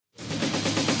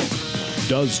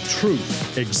Does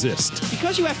truth exist?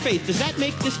 Because you have faith, does that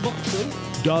make this book true?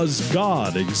 Does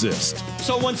God exist?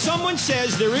 So when someone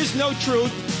says there is no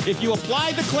truth, if you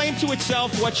apply the claim to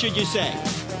itself, what should you say?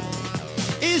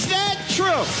 Is that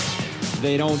true?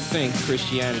 They don't think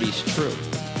Christianity's true.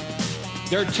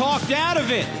 They're talked out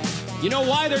of it. You know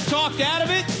why they're talked out of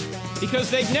it? Because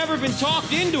they've never been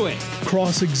talked into it.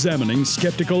 Cross-examining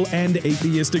skeptical and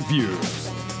atheistic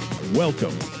views.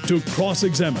 Welcome to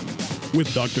Cross-Examine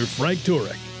with Dr. Frank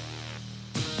Turek.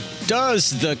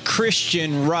 Does the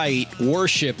Christian right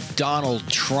worship Donald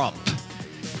Trump?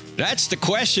 That's the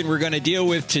question we're going to deal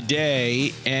with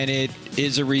today, and it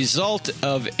is a result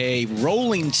of a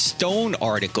Rolling Stone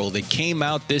article that came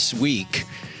out this week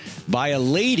by a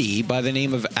lady by the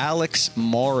name of Alex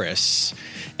Morris.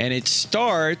 And it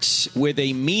starts with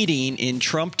a meeting in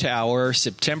Trump Tower,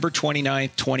 September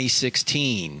 29th,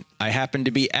 2016. I happened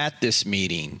to be at this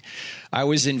meeting. I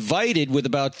was invited with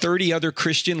about 30 other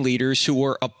Christian leaders who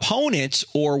were opponents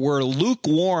or were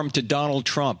lukewarm to Donald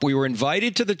Trump. We were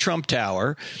invited to the Trump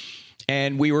Tower,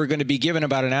 and we were going to be given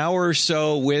about an hour or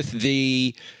so with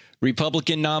the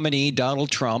Republican nominee,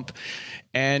 Donald Trump.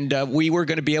 And we were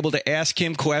going to be able to ask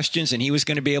him questions, and he was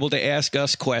going to be able to ask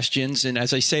us questions. And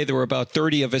as I say, there were about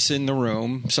 30 of us in the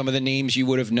room. Some of the names you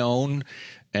would have known.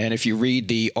 And if you read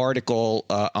the article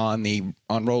on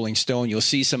Rolling Stone, you'll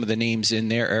see some of the names in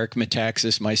there. Eric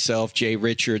Metaxas, myself, Jay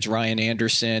Richards, Ryan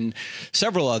Anderson,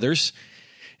 several others.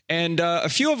 And a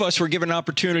few of us were given an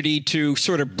opportunity to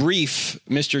sort of brief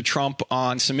Mr. Trump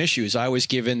on some issues. I was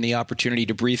given the opportunity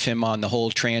to brief him on the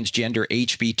whole transgender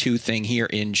HB2 thing here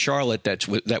in Charlotte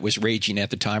that was raging at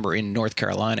the time, or in North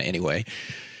Carolina anyway.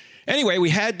 Anyway, we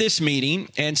had this meeting,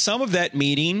 and some of that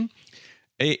meeting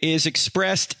is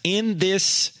expressed in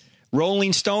this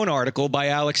Rolling Stone article by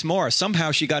Alex Morris.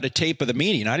 Somehow she got a tape of the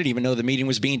meeting. I didn't even know the meeting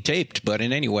was being taped, but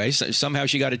in any way, somehow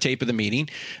she got a tape of the meeting.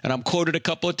 And I'm quoted a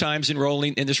couple of times in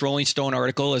this Rolling Stone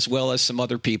article, as well as some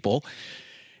other people.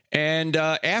 And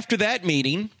after that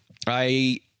meeting,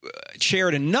 I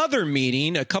chaired another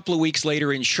meeting a couple of weeks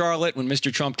later in Charlotte when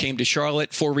Mr. Trump came to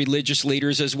Charlotte for religious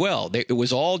leaders as well. It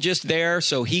was all just there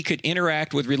so he could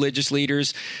interact with religious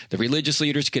leaders. The religious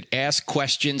leaders could ask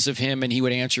questions of him and he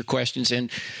would answer questions. And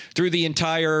through the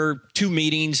entire two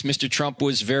meetings, Mr. Trump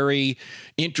was very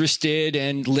interested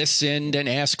and listened and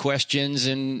asked questions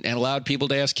and allowed people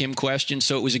to ask him questions.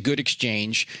 So it was a good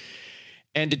exchange.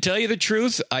 And to tell you the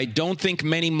truth, I don't think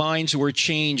many minds were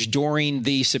changed during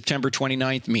the September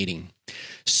 29th meeting.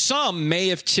 Some may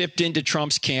have tipped into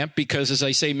Trump's camp because, as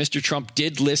I say, Mr. Trump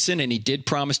did listen and he did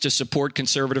promise to support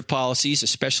conservative policies,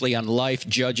 especially on life,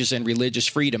 judges, and religious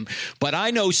freedom. But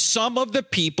I know some of the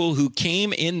people who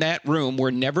came in that room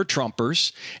were never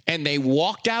Trumpers, and they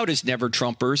walked out as never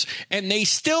Trumpers, and they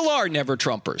still are never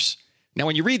Trumpers. Now,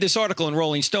 when you read this article in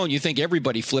Rolling Stone, you think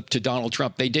everybody flipped to Donald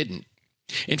Trump. They didn't.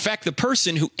 In fact, the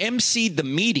person who emceed the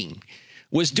meeting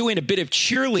was doing a bit of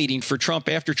cheerleading for Trump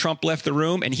after Trump left the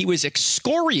room, and he was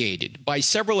excoriated by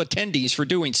several attendees for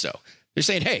doing so. They're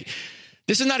saying, hey,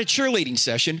 this is not a cheerleading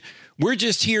session. We're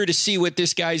just here to see what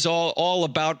this guy's all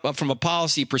about from a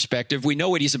policy perspective. We know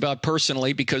what he's about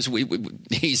personally because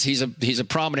he's a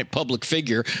prominent public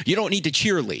figure. You don't need to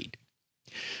cheerlead.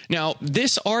 Now,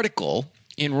 this article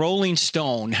in Rolling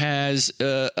Stone has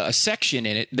a section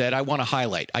in it that I want to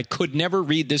highlight. I could never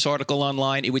read this article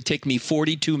online. It would take me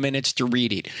 42 minutes to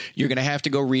read it. You're going to have to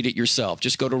go read it yourself.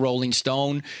 Just go to Rolling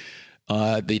Stone.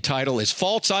 The title is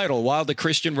False Idol, Why the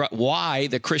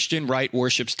Christian Right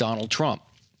Worships Donald Trump.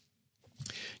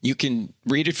 You can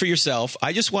read it for yourself.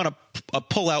 I just want to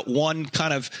pull out one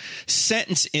kind of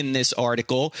sentence in this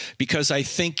article because I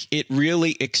think it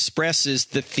really expresses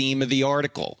the theme of the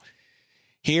article.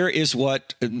 Here is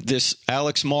what this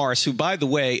Alex Morris, who, by the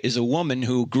way, is a woman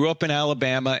who grew up in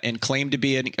Alabama and claimed to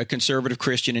be a conservative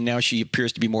Christian, and now she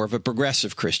appears to be more of a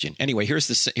progressive Christian. Anyway,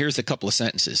 here's a couple of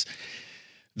sentences.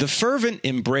 The fervent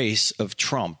embrace of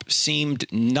Trump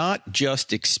seemed not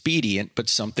just expedient, but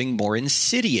something more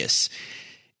insidious.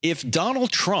 If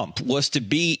Donald Trump was to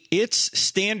be its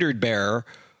standard bearer,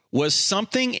 was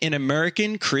something in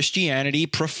American Christianity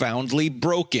profoundly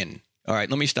broken? All right,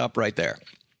 let me stop right there.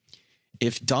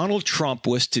 If Donald Trump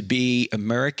was to be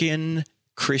American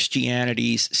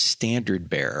Christianity's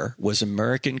standard bearer, was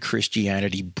American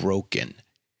Christianity broken?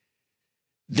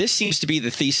 This seems to be the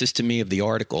thesis to me of the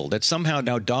article, that somehow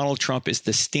now Donald Trump is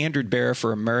the standard bearer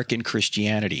for American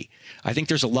Christianity. I think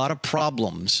there's a lot of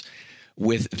problems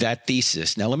with that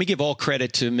thesis. Now, let me give all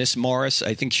credit to Miss Morris.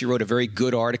 I think she wrote a very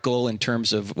good article in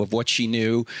terms of what she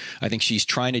knew. I think she's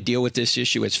trying to deal with this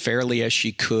issue as fairly as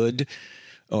she could.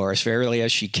 or as fairly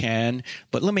as she can.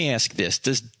 But let me ask this.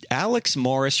 Does Alex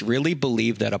Morris really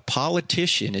believe that a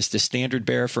politician is the standard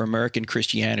bearer for American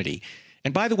Christianity?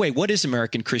 And by the way, what is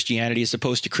American Christianity as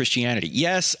opposed to Christianity?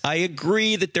 Yes, I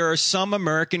agree that there are some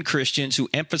American Christians who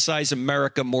emphasize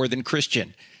America more than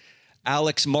Christian.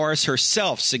 Alex Morris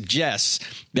herself suggests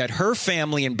that her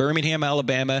family in Birmingham,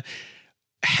 Alabama,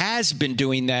 has been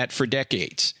doing that for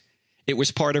decades. It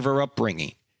was part of her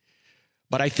upbringing.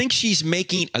 But I think she's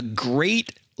making a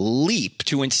great leap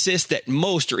to insist that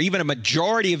most or even a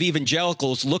majority of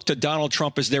evangelicals look to Donald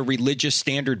Trump as their religious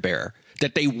standard bearer,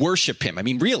 that they worship him. I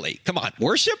mean, really? Come on,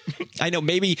 worship? I know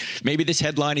maybe this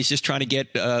headline is just trying to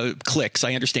get clicks.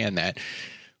 I understand that.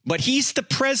 But he's the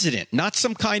president, not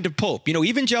some kind of pope. You know,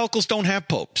 evangelicals don't have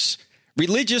popes.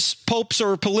 Religious popes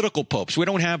or political popes, we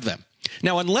don't have them.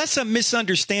 Now, unless I'm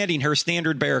misunderstanding her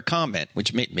standard bearer comment,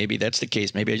 which maybe that's the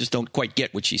case, maybe I just don't quite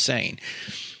get what she's saying.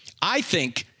 I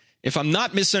think, if I'm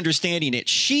not misunderstanding it,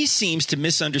 she seems to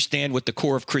misunderstand what the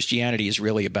core of Christianity is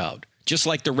really about, just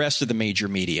like the rest of the major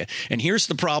media. And here's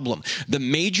the problem. The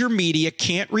major media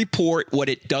can't report what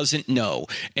it doesn't know.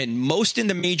 And most in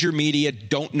the major media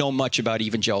don't know much about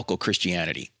evangelical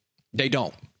Christianity. They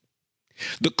don't.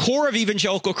 The core of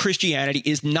evangelical Christianity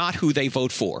is not who they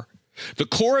vote for. The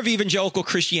core of evangelical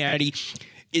Christianity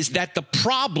is that the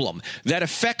problem that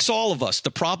affects all of us,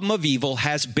 the problem of evil,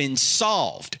 has been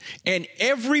solved. And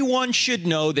everyone should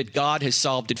know that God has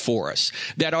solved it for us,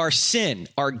 that our sin,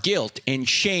 our guilt, and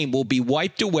shame will be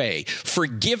wiped away,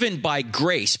 forgiven by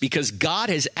grace, because God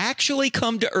has actually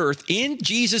come to earth in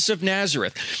Jesus of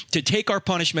Nazareth to take our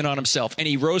punishment on himself, and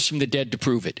he rose from the dead to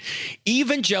prove it.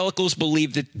 Evangelicals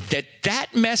believe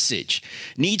that message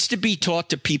needs to be taught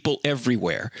to people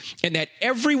everywhere, and that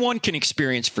everyone can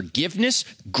experience forgiveness,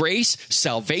 grace,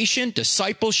 salvation,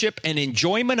 discipleship, and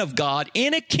enjoyment of God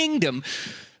in a kingdom,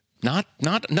 not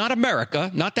America,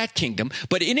 not that kingdom,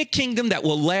 but in a kingdom that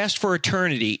will last for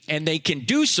eternity, and they can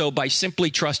do so by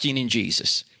simply trusting in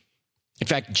Jesus. In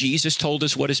fact, Jesus told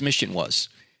us what his mission was.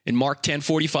 In Mark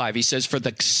 10:45, he says, "For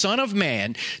the Son of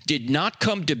Man did not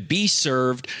come to be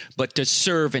served, but to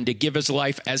serve and to give his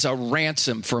life as a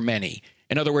ransom for many."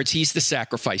 In other words, he's the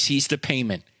sacrifice, he's the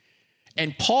payment.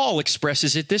 And Paul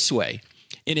expresses it this way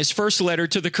in his first letter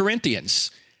to the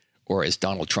Corinthians, or as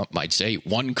Donald Trump might say,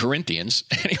 1 Corinthians.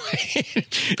 Anyway,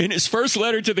 in his first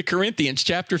letter to the Corinthians,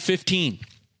 chapter 15,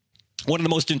 one of the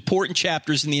most important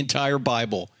chapters in the entire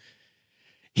Bible,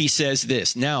 he says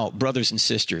this, "Now, brothers and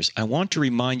sisters, I want to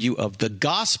remind you of the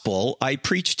gospel I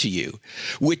preached to you,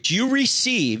 which you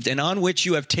received and on which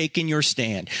you have taken your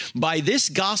stand. By this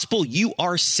gospel you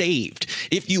are saved,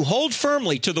 if you hold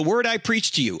firmly to the word I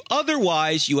preached to you.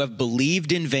 Otherwise, you have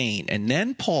believed in vain." And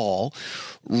then Paul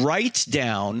writes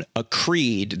down a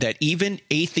creed that even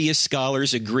atheist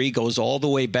scholars agree goes all the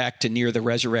way back to near the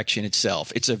resurrection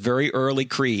itself. It's a very early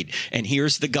creed. And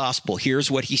here's the gospel. Here's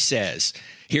what he says.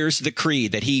 Here's the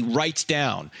creed that he writes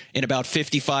down in about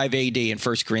 55 AD in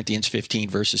 1 Corinthians 15,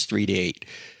 verses 3 to 8.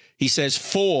 He says,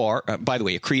 by the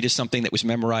way, a creed is something that was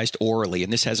memorized orally,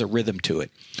 and this has a rhythm to it.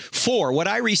 "For what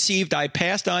I received, I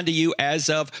passed on to you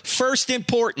as of first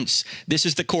importance." This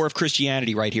is the core of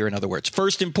Christianity right here, in other words.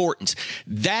 First importance,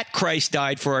 that Christ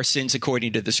died for our sins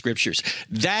according to the scriptures,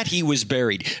 that he was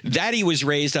buried, that he was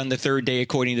raised on the third day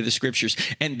according to the scriptures,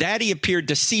 and that he appeared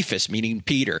to Cephas, meaning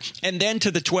Peter, and then to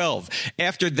the 12.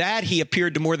 After that, he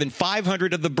appeared to more than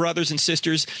 500 of the brothers and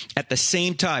sisters at the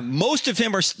same time. Most of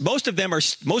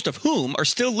whom are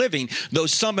still living, though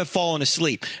some have fallen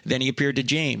asleep. Then he appeared to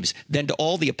James, then to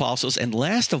all the apostles, and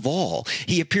last of all,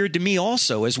 he appeared to me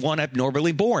also as one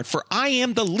abnormally born. For I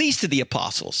am the least of the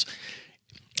apostles,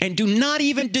 and do not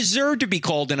even deserve to be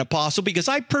called an apostle, because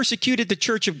I persecuted the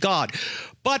church of God.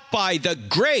 But by the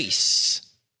grace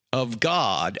of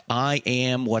God, I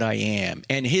am what I am.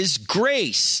 And his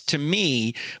grace to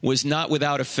me was not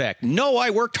without effect. No, I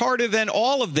worked harder than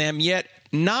all of them, yet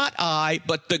not I,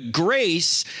 but the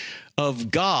grace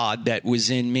of God that was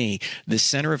in me. The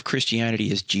center of Christianity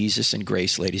is Jesus and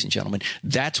grace, ladies and gentlemen.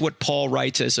 That's what Paul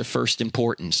writes as a first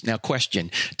importance. Now,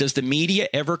 question, does the media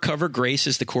ever cover grace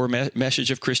as the core message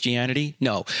of Christianity?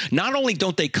 No. Not only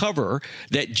don't they cover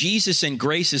that Jesus and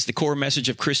grace is the core message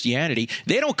of Christianity,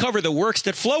 they don't cover the works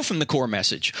that flow from the core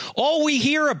message. All we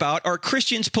hear about are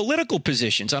Christians' political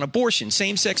positions on abortion,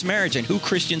 same-sex marriage, and who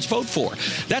Christians vote for.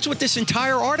 That's what this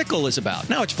entire article is about.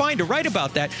 Now, it's fine to write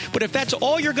about that, but if that's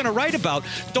all you're going to write about,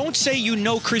 don't say you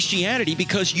know Christianity,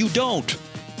 because you don't.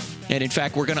 And in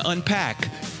fact, we're going to unpack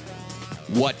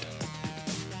what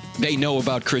they know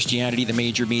about Christianity, the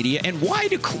major media, and why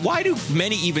do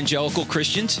many evangelical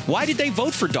Christians, why did they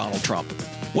vote for Donald Trump?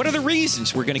 What are the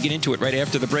reasons? We're going to get into it right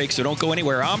after the break, so don't go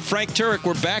anywhere. I'm Frank Turek.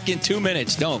 We're back in 2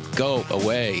 minutes. Don't go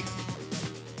away.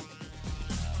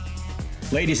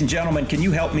 Ladies and gentlemen, can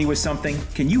you help me with something?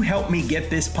 Can you help me get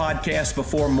this podcast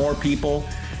before more people?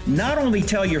 Not only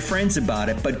tell your friends about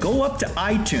it, but go up to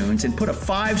iTunes and put a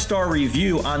 5-star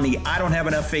review on the I Don't Have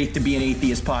Enough Faith to Be an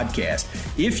Atheist podcast.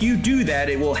 If you do that,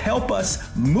 it will help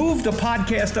us move the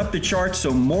podcast up the charts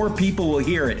so more people will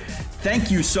hear it.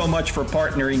 Thank you so much for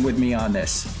partnering with me on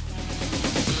this.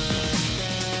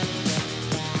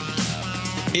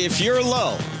 If you're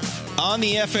low on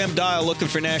the FM dial looking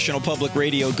for National Public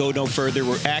Radio, go no further.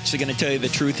 We're actually going to tell you the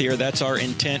truth here. That's our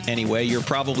intent anyway. You're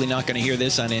probably not going to hear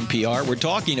this on NPR. We're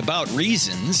talking about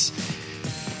reasons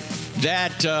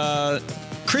that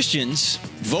Christians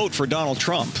vote for Donald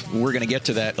Trump. We're going to get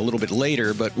to that a little bit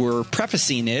later, but we're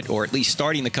prefacing it, or at least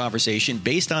starting the conversation,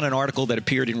 based on an article that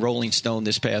appeared in Rolling Stone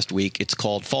this past week. It's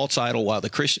called False Idol,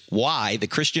 Why the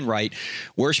Christian Right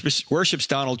Worships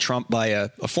Donald Trump, by a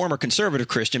former conservative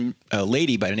Christian, a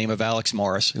lady by the name of Alex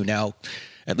Morris, who now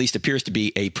at least appears to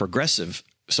be a progressive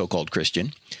so-called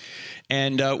Christian.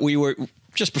 And we were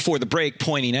just before the break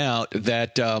pointing out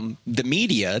that the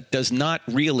media does not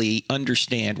really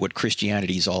understand what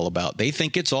Christianity is all about. They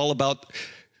think it's all about.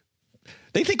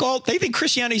 They think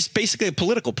Christianity is basically a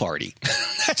political party.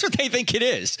 That's what they think it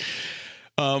is.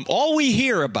 All we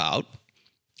hear about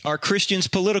are Christians'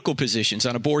 political positions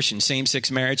on abortion,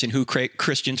 same-sex marriage, and who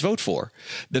Christians vote for.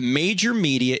 The major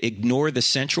media ignore the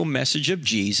central message of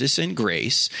Jesus and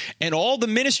grace and all the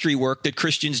ministry work that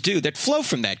Christians do that flow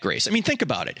from that grace. I mean, think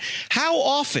about it. How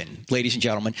often, ladies and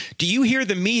gentlemen, do you hear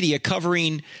the media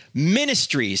covering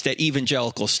ministries that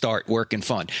evangelicals start, work, and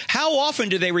fund? How often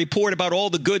do they report about all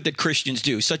the good that Christians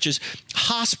do, such as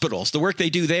hospitals, the work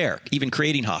they do there, even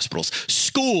creating hospitals,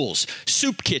 schools,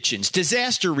 soup kitchens,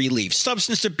 disaster relief,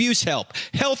 substance abuse help,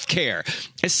 health care,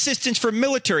 assistance for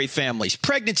military families,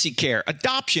 pregnancy care,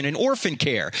 adoption and orphan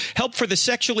care, help for the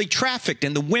sexually trafficked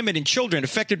and the women and children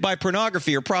affected by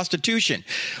pornography or prostitution?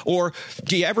 Or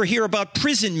do you ever hear about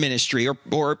prison ministry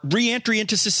or reentry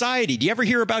into society? Do you ever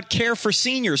hear about care for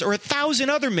seniors or 1,000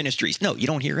 other ministries? No, you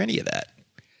don't hear any of that.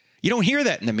 You don't hear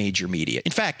that in the major media.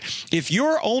 In fact, if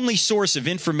your only source of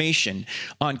information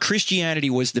on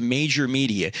Christianity was the major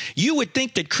media, you would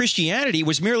think that Christianity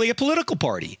was merely a political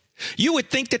party. You would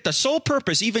think that the sole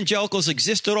purpose evangelicals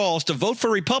exist at all is to vote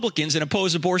for Republicans and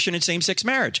oppose abortion and same-sex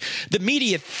marriage. The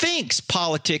media thinks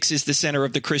politics is the center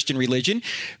of the Christian religion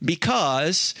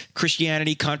because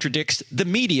Christianity contradicts the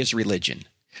media's religion,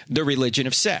 the religion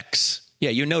of sex.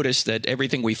 Yeah, you notice that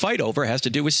everything we fight over has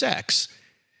to do with sex.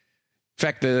 In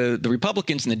fact, the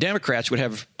Republicans and the Democrats would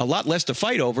have a lot less to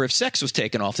fight over if sex was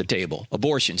taken off the table.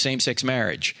 Abortion, same-sex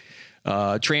marriage,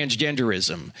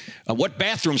 transgenderism, what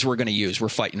bathrooms we're going to use, we're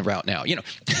fighting about now. You know,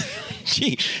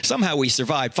 gee, somehow we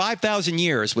survived 5,000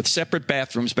 years with separate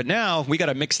bathrooms, but now we got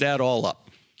to mix that all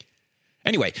up.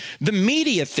 Anyway, the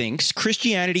media thinks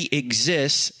Christianity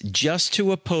exists just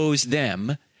to oppose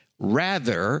them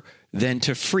rather than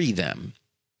to free them.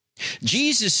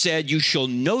 Jesus said, you shall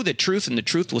know the truth and the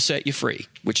truth will set you free,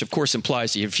 which of course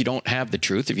implies that if you don't have the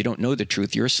truth, if you don't know the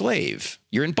truth, you're a slave.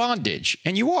 You're in bondage,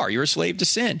 and you're a slave to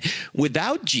sin.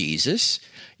 Without Jesus,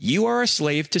 you are a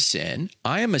slave to sin.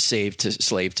 I am a slave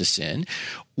to sin.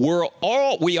 We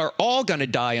are all going to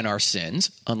die in our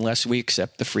sins unless we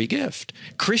accept the free gift.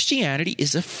 Christianity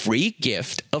is a free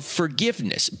gift of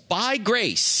forgiveness by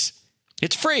grace.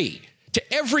 It's free to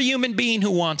every human being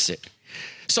who wants it.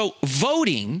 So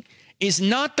voting is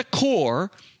not the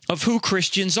core of who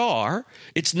Christians are.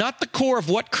 It's not the core of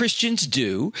what Christians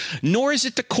do, nor is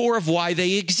it the core of why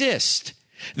they exist.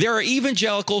 There are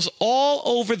evangelicals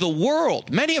all over the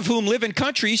world, many of whom live in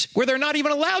countries where they're not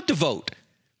even allowed to vote.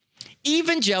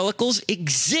 Evangelicals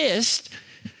exist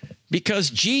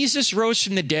because Jesus rose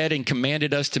from the dead and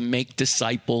commanded us to make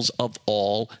disciples of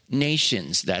all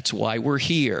nations. That's why we're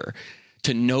here,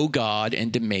 to know God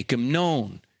and to make him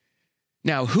known.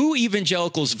 Now, who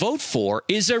evangelicals vote for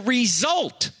is a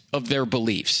result of their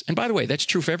beliefs. And by the way, that's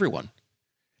true for everyone.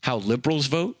 How liberals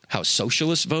vote, how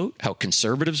socialists vote, how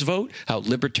conservatives vote, how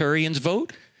libertarians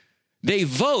vote. They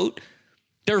vote.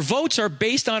 Their votes are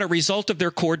based on a result of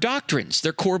their core doctrines,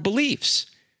 their core beliefs.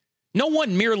 No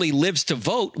one merely lives to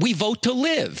vote. We vote to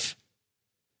live.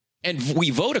 And we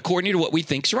vote according to what we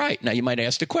think's right. Now, you might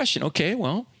ask the question, okay,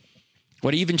 well,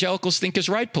 what do evangelicals think is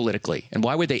right politically? And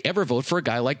why would they ever vote for a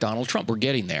guy like Donald Trump? We're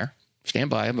getting there.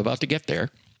 Stand by. I'm about to get there.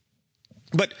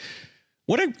 But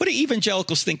what do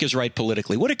evangelicals think is right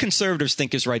politically? What do conservatives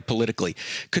think is right politically?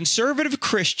 Conservative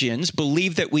Christians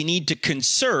believe that we need to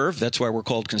conserve. That's why we're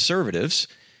called conservatives.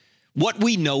 what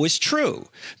we know is true.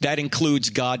 That includes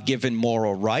God-given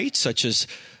moral rights, such as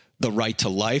the right to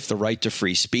life, the right to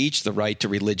free speech, the right to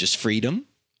religious freedom.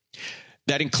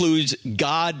 That includes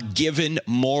God-given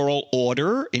moral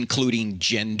order, including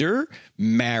gender,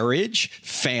 marriage,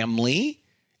 family,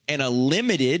 and a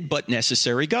limited but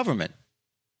necessary government.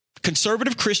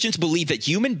 Conservative Christians believe that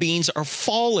human beings are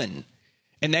fallen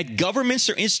and that governments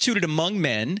are instituted among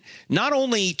men not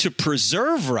only to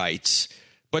preserve rights,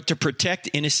 but to protect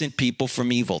innocent people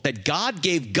from evil. That God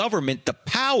gave government the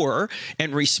power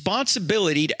and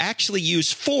responsibility to actually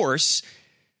use force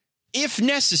if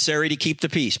necessary to keep the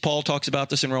peace. Paul talks about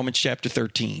this in Romans chapter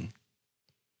 13.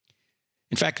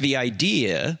 In fact, the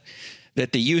idea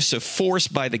that the use of force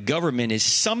by the government is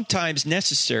sometimes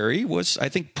necessary was, I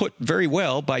think, put very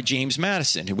well by James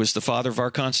Madison, who was the father of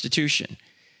our Constitution.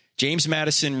 James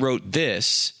Madison wrote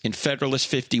this in Federalist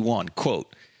 51,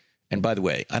 quote, and by the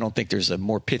way, I don't think there's a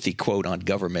more pithy quote on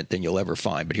government than you'll ever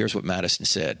find, but here's what Madison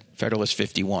said, Federalist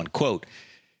 51, quote,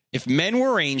 "If men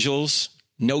were angels,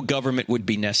 no government would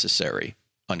be necessary,"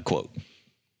 unquote.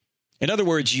 In other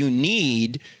words, you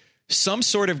need some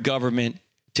sort of government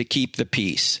to keep the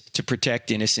peace, to protect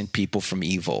innocent people from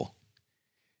evil.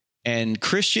 And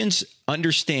Christians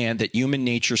understand that human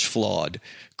nature's flawed.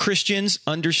 Christians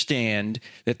understand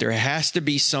that there has to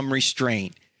be some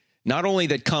restraint, not only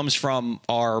that comes from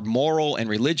our moral and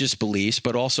religious beliefs,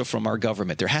 but also from our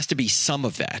government. There has to be some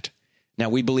of that. Now,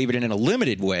 we believe it in a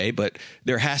limited way, but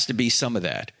there has to be some of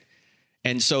that.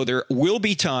 And so there will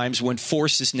be times when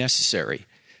force is necessary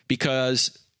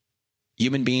because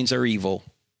human beings are evil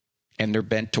and they're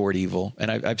bent toward evil. And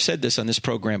I've said this on this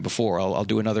program before. I'll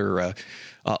do another,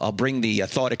 I'll bring the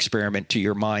thought experiment to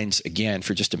your minds again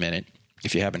for just a minute,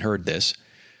 if you haven't heard this.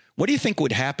 What do you think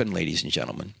would happen, ladies and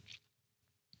gentlemen,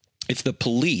 if the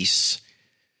police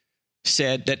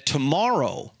said that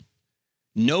tomorrow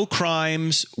no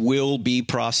crimes will be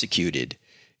prosecuted?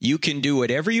 You can do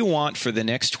whatever you want for the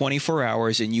next 24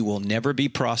 hours and you will never be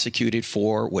prosecuted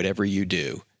for whatever you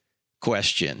do.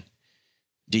 Question: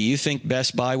 do you think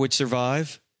Best Buy would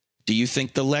survive? Do you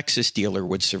think the Lexus dealer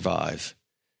would survive?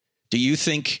 Do you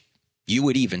think you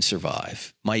would even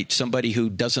survive? Might somebody who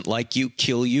doesn't like you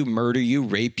kill you, murder you,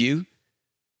 rape you?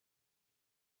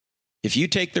 If you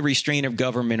take the restraint of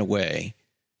government away,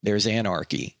 there's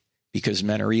anarchy because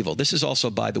men are evil. This is also,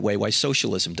 by the way, why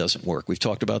socialism doesn't work. We've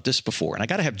talked about this before. And I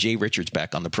got to have Jay Richards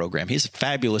back on the program. He has a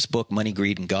fabulous book, Money,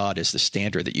 Greed, and God, is the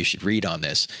standard that you should read on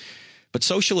this. But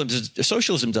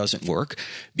socialism doesn't work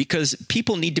because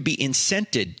people need to be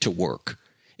incented to work.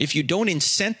 If you don't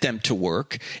incent them to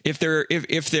work, if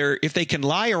they can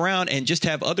lie around and just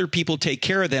have other people take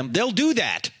care of them, they'll do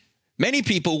that. Many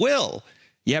people will.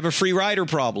 You have a free rider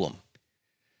problem.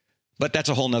 But that's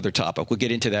a whole nother topic. We'll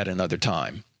get into that another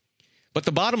time. But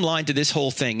the bottom line to this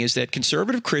whole thing is that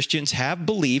conservative Christians have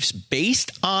beliefs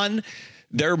based on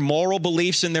their moral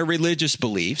beliefs and their religious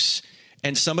beliefs.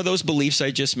 And some of those beliefs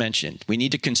I just mentioned. We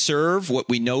need to conserve what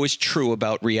we know is true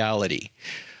about reality.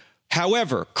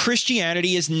 However,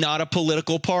 Christianity is not a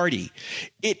political party.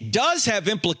 It does have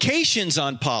implications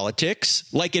on politics,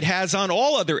 like it has on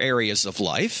all other areas of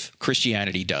life.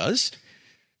 Christianity does.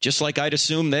 Just like I'd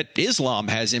assume that Islam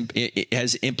has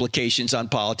implications on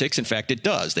politics. In fact, it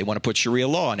does. They want to put Sharia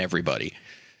law on everybody.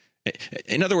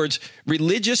 In other words,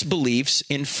 religious beliefs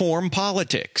inform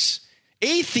politics.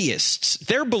 Atheists,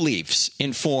 their beliefs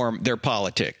inform their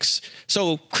politics.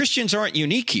 So Christians aren't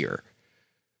unique here.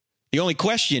 The only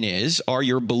question is, are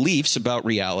your beliefs about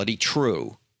reality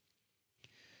true?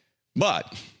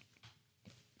 But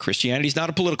Christianity is not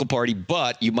a political party,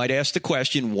 but you might ask the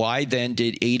question, why then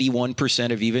did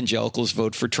 81% of evangelicals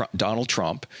vote for Donald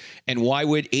Trump? And why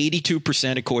would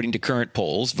 82%, according to current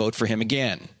polls, vote for him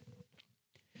again?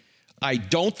 I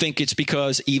don't think it's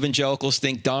because evangelicals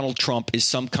think Donald Trump is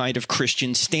some kind of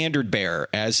Christian standard bearer,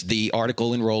 as the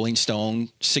article in Rolling Stone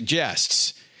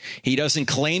suggests. He doesn't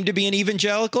claim to be an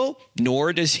evangelical,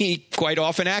 nor does he quite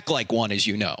often act like one, as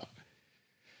you know.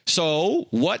 So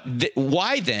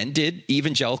why then did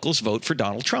evangelicals vote for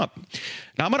Donald Trump?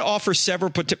 Now, I'm going to offer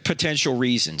several potential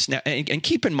reasons. Now, and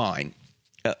keep in mind,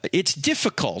 it's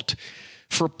difficult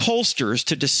for pollsters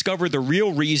to discover the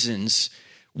real reasons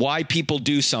why people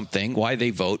do something, why they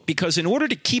vote, because in order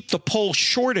to keep the poll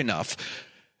short enough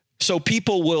so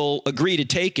people will agree to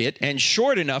take it, and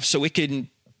short enough so it can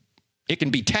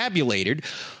be tabulated,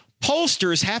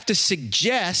 pollsters have to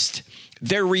suggest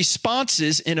their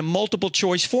responses in a multiple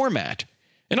choice format.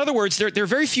 In other words, there are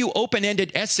very few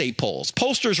open-ended essay polls.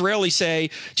 Pollsters rarely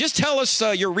say, just tell us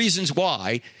your reasons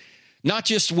why, not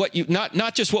just what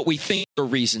we think your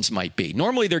reasons might be.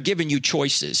 Normally they're giving you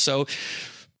choices. So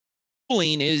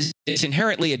polling is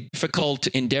inherently a difficult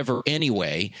endeavor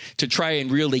anyway to try and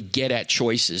really get at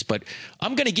choices. But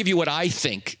I'm going to give you what I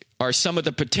think are some of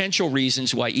the potential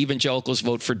reasons why evangelicals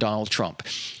vote for Donald Trump.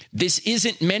 This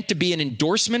isn't meant to be an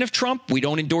endorsement of Trump. We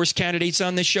don't endorse candidates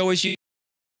on this show, as you.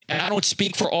 And I don't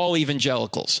speak for all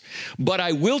evangelicals. But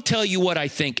I will tell you what I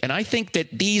think. And I think that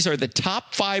these are the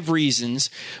top 5 reasons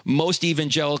most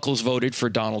evangelicals voted for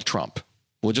Donald Trump.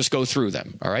 We'll just go through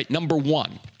them. All right. Number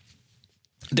 1.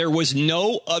 There was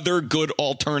no other good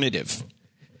alternative.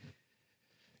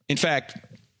 In fact,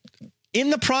 in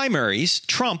the primaries,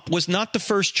 Trump was not the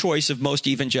first choice of most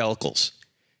evangelicals.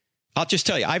 I'll just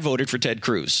tell you, I voted for Ted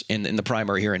Cruz in the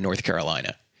primary here in North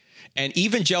Carolina. And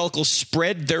evangelicals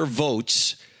spread their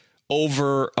votes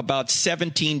over about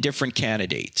 17 different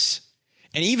candidates.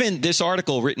 And even this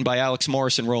article written by Alex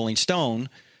Morris in Rolling Stone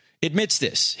admits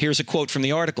this. Here's a quote from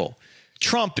the article.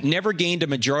 Trump never gained a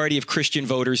majority of Christian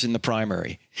voters in the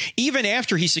primary. Even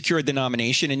after he secured the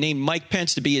nomination and named Mike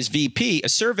Pence to be his VP, a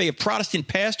survey of Protestant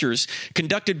pastors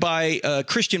conducted by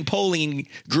Christian polling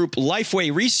group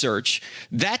Lifeway Research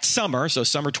that summer, so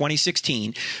summer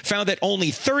 2016, found that only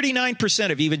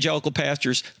 39% of evangelical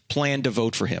pastors planned to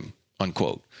vote for him,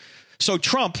 unquote. So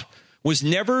Trump was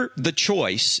never the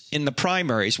choice in the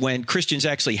primaries when Christians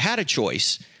actually had a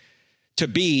choice to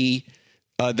be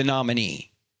the nominee.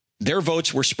 Their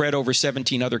votes were spread over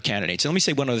 17 other candidates. And let me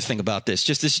say one other thing about this.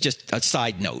 This is just a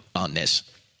side note on this.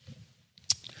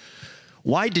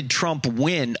 Why did Trump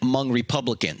win among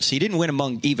Republicans? He didn't win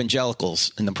among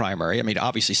evangelicals in the primary. I mean,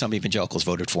 obviously some evangelicals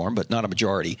voted for him, but not a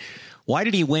majority. Why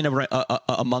did he win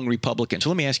among Republicans?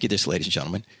 Well, let me ask you this, ladies and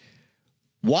gentlemen.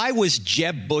 Why was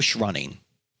Jeb Bush running?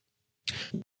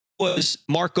 Was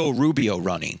Marco Rubio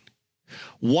running?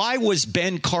 Why was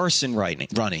Ben Carson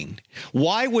running?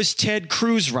 Why was Ted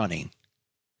Cruz running?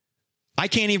 I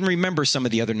can't even remember some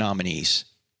of the other nominees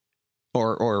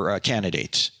or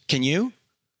candidates. Can you?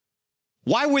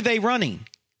 Why were they running?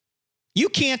 You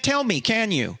can't tell me,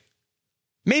 can you?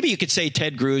 Maybe you could say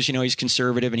Ted Cruz, you know, he's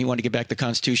conservative and he wanted to get back the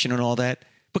Constitution and all that.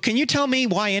 But can you tell me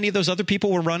why any of those other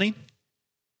people were running?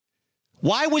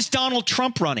 Why was Donald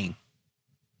Trump running?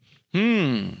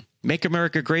 Make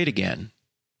America great again.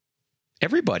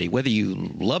 Everybody, whether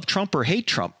you love Trump or hate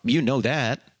Trump, you know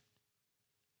that,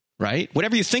 right?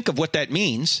 Whatever you think of what that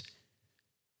means.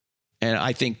 And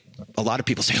I think a lot of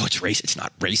people say, oh, it's racist. It's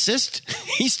not racist.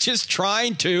 He's just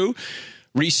trying to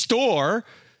restore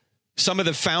some of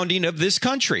the founding of this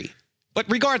country. But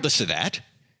regardless of that,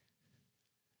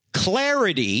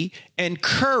 clarity and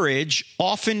courage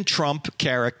often trump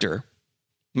character.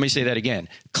 Let me say that again.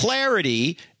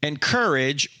 Clarity and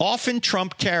courage often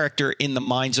trump character in the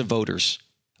minds of voters.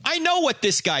 I know what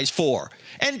this guy's for.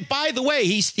 And by the way,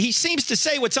 he seems to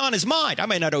say what's on his mind. I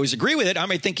may not always agree with it. I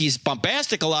may think he's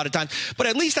bombastic a lot of times, but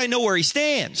at least I know where he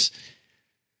stands.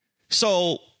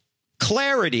 So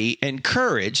clarity and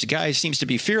courage, the guy seems to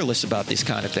be fearless about this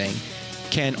kind of thing,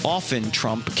 can often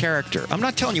trump character. I'm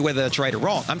not telling you whether that's right or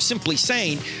wrong. I'm simply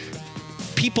saying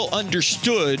people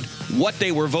understood what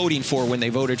they were voting for when they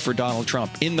voted for Donald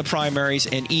Trump in the primaries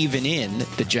and even in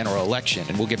the general election.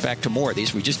 And we'll get back to more of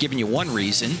these. We've just given you one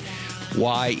reason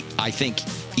why I think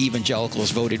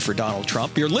evangelicals voted for Donald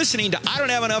Trump. You're listening to I Don't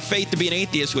Have Enough Faith to Be an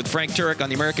Atheist with Frank Turek on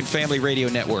the American Family Radio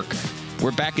Network.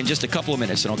 We're back in just a couple of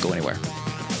minutes, so don't go anywhere.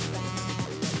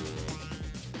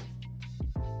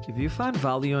 If you find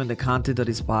value in the content of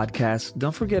this podcast,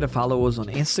 don't forget to follow us on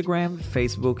Instagram,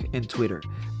 Facebook, and Twitter.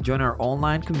 Join our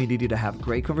online community to have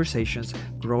great conversations,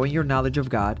 grow in your knowledge of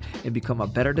God, and become a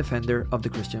better defender of the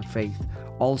Christian faith.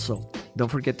 Also, don't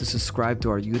forget to subscribe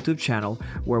to our YouTube channel,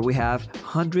 where we have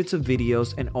hundreds of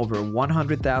videos and over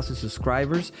 100,000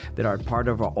 subscribers that are part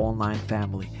of our online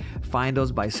family. Find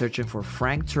us by searching for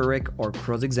Frank Turek or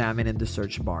Cross-Examine in the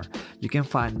search bar. You can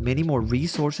find many more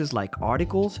resources like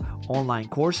articles, online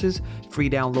courses,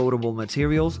 free downloadable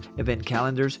materials, event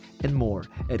calendars, and more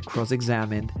at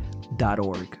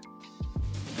crossexamined.org.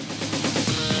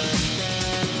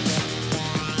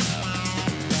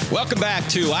 Welcome back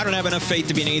to I Don't Have Enough Faith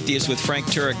to Be an Atheist with Frank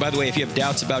Turek. By the way, if you have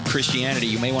doubts about Christianity,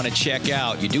 you may want to check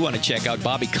out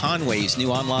Bobby Conway's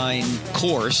new online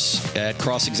course at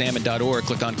crossexamined.org.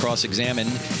 Click on Cross-Examine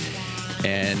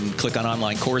and click on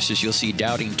online courses. You'll see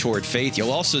Doubting Toward Faith.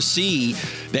 You'll also see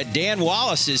that Dan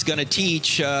Wallace is going to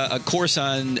teach a course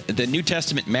on the New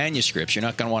Testament manuscripts. You're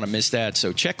not going to want to miss that.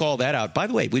 So check all that out. By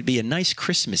the way, it would be a nice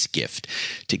Christmas gift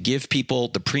to give people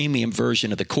the premium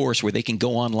version of the course where they can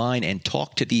go online and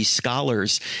talk to these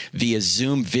scholars via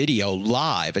Zoom video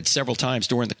live at several times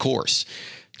during the course.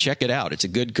 Check it out. It's a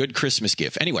good Christmas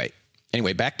gift. Anyway,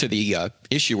 Anyway, back to the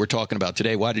issue we're talking about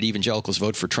today. Why did evangelicals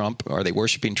vote for Trump? Are they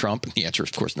worshiping Trump? And the answer is,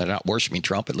 of course, they're not worshiping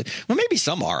Trump. Well, maybe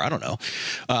some are. I don't know.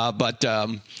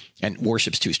 And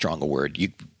worship's too strong a word.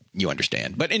 You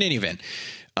understand. But in any event,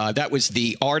 that was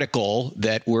the article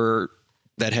that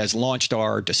has launched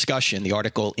our discussion, the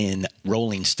article in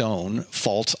Rolling Stone,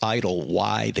 False Idol,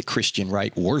 Why the Christian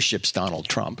Right Worships Donald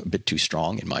Trump. A bit too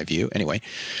strong, in my view. Anyway,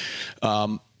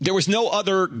 there was no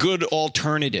other good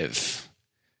alternative.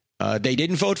 They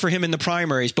didn't vote for him in the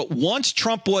primaries, but once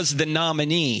Trump was the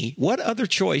nominee, what other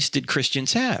choice did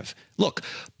Christians have? Look,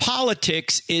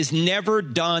 politics is never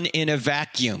done in a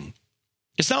vacuum.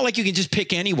 It's not like you can just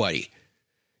pick anybody.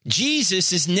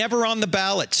 Jesus is never on the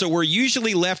ballot, so we're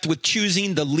usually left with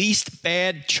choosing the least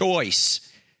bad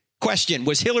choice. Question,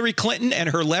 was Hillary Clinton and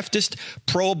her leftist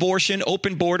pro-abortion,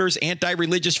 open borders,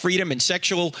 anti-religious freedom, and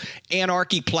sexual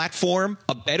anarchy platform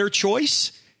a better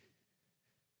choice?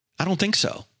 I don't think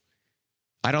so.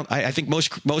 I think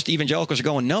most evangelicals are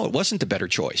going, no, it wasn't the better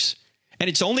choice. And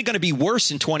it's only going to be worse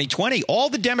in 2020. All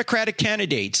the Democratic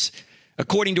candidates,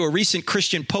 according to a recent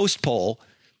Christian Post poll,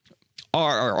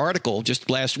 our article just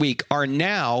last week, are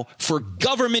now for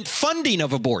government funding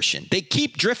of abortion. They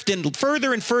keep drifting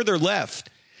further and further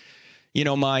left. You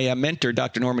know, my mentor,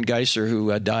 Dr. Norman Geisler,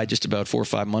 who died just about 4 or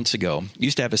 5 months ago,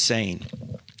 used to have a saying.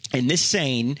 And this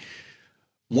saying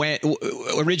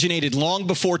originated long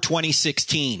before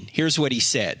 2016. Here's what he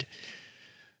said.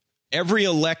 Every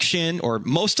election, or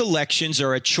most elections,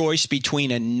 are a choice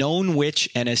between a known witch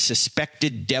and a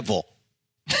suspected devil.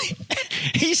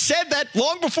 He said that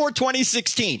long before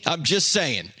 2016. I'm just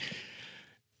saying.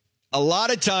 A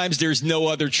lot of times there's no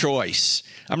other choice.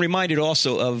 I'm reminded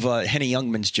also of Henny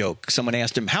Youngman's joke. Someone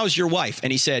asked him, how's your wife?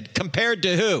 And he said, compared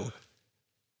to who?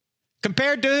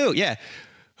 Compared to who? Yeah.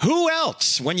 Who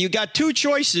else, when you got two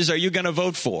choices, are you going to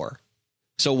vote for?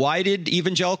 So why did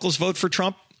evangelicals vote for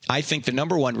Trump? I think the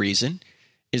number one reason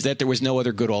is that there was no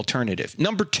other good alternative.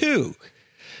 Number two,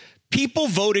 people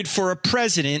voted for a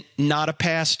president, not a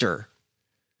pastor.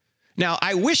 Now,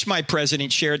 I wish my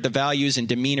president shared the values and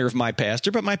demeanor of my pastor,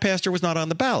 but my pastor was not on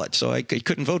the ballot, so I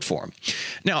couldn't vote for him.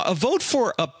 Now, a vote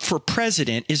for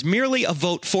president is merely a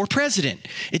vote for president.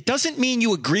 It doesn't mean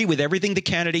you agree with everything the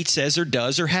candidate says or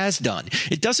does or has done.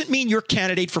 It doesn't mean your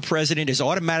candidate for president is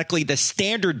automatically the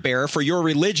standard bearer for your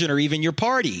religion or even your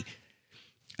party.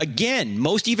 Again,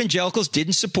 most evangelicals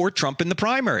didn't support Trump in the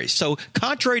primaries. So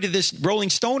contrary to this Rolling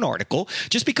Stone article,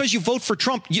 just because you vote for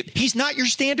Trump, he's not your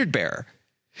standard bearer.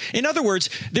 In other words,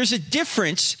 there's a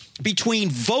difference between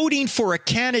voting for a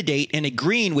candidate and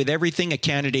agreeing with everything a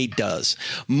candidate does.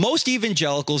 Most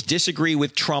evangelicals disagree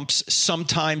with Trump's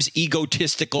sometimes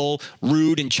egotistical,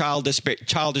 rude, and childish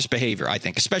behavior, I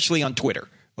think, especially on Twitter.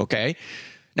 Okay?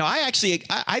 Now,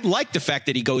 I like the fact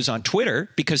that he goes on Twitter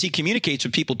because he communicates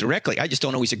with people directly. I just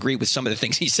don't always agree with some of the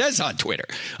things he says on Twitter.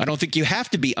 I don't think you have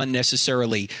to be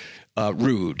unnecessarily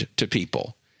rude to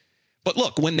people. But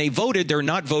look, when they voted, they're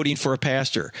not voting for a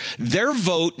pastor. Their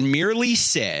vote merely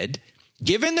said,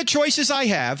 given the choices I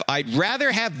have, I'd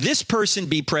rather have this person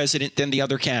be president than the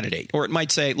other candidate. Or it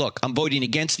might say, look, I'm voting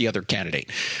against the other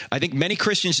candidate. I think many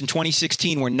Christians in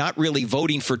 2016 were not really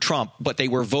voting for Trump, but they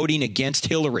were voting against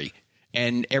Hillary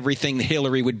and everything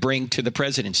Hillary would bring to the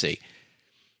presidency.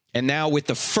 And now with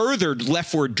the further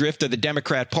leftward drift of the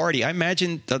Democrat Party, I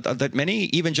imagine that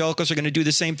many evangelicals are going to do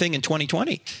the same thing in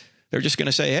 2020. They're just going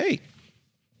to say, hey,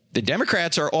 the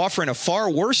Democrats are offering a far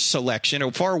worse selection,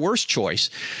 a far worse choice.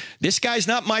 This guy's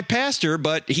not my pastor,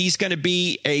 but he's going to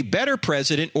be a better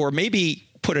president, or maybe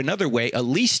put another way, a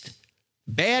least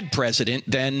bad president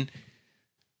than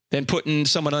putting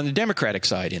someone on the Democratic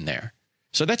side in there.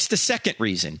 So that's the second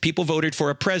reason. People voted for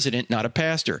a president, not a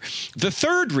pastor. The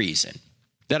third reason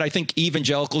that I think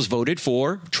evangelicals voted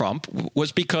for Trump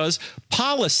was because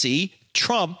policy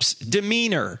trumps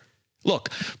demeanor. Look,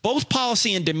 both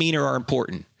policy and demeanor are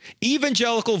important.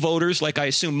 Evangelical voters, like I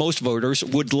assume most voters,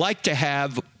 would like to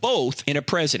have both in a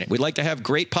president. We'd like to have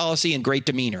great policy and great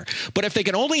demeanor. But if they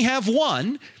can only have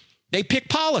one, they pick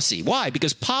policy. Why?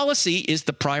 Because policy is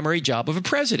the primary job of a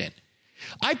president.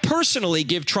 I personally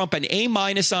give Trump an A-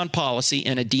 on policy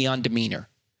and a D on demeanor.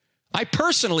 I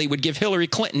personally would give Hillary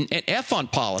Clinton an F on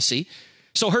policy,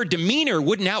 so her demeanor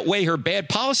wouldn't outweigh her bad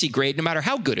policy grade no matter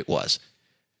how good it was.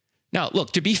 Now,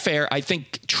 look, to be fair, I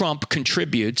think Trump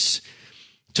contributes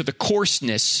to the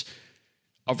coarseness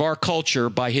of our culture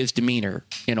by his demeanor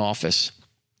in office.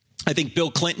 I think Bill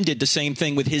Clinton did the same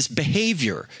thing with his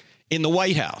behavior in the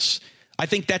White House. I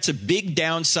think that's a big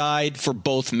downside for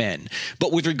both men.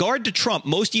 But with regard to Trump,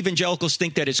 most evangelicals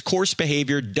think that his coarse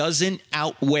behavior doesn't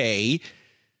outweigh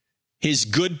his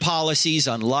good policies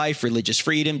on life, religious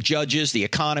freedom, judges, the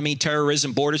economy,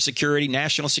 terrorism, border security,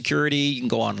 national security. You can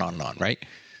go on and on and on, right?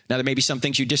 Now, there may be some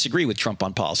things you disagree with Trump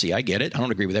on policy. I get it. I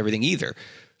don't agree with everything either.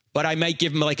 But I might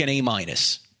give him like an A-.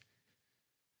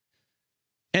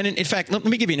 And in fact, let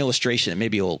me give you an illustration that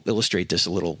maybe will illustrate this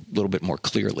a little bit more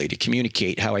clearly to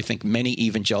communicate how I think many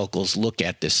evangelicals look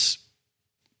at this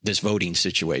voting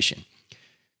situation.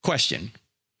 Question.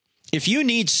 If you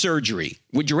need surgery,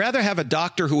 would you rather have a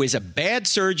doctor who is a bad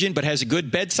surgeon but has a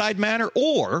good bedside manner,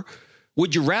 or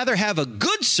would you rather have a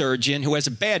good surgeon who has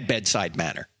a bad bedside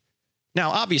manner?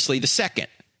 Now, obviously, the second.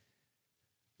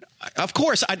 Of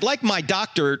course, I'd like my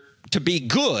doctor to be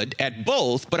good at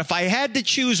both, but if I had to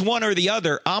choose one or the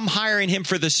other, I'm hiring him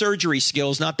for the surgery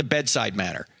skills, not the bedside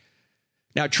manner.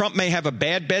 Now, Trump may have a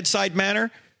bad bedside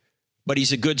manner, but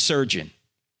he's a good surgeon.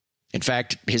 In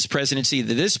fact, his presidency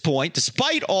to this point,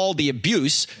 despite all the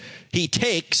abuse he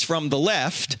takes from the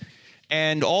left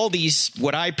and all these,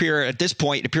 what I appear at this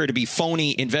point appear to be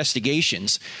phony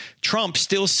investigations, Trump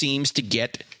still seems to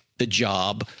get the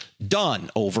job done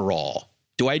overall.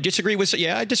 Do I disagree with?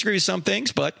 Yeah, I disagree with some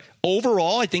things, but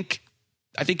overall, I think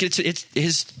it's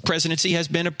his presidency has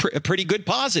been a pretty good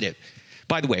positive.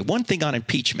 By the way, one thing on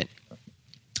impeachment,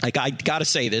 like I got to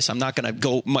say this, I'm not going to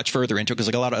go much further into it because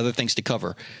I got a lot of other things to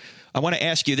cover. I want to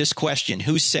ask you this question.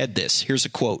 Who said this? Here's a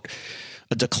quote.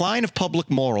 A decline of public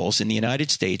morals in the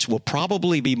United States will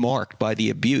probably be marked by the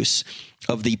abuse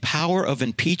of the power of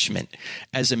impeachment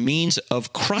as a means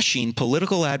of crushing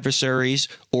political adversaries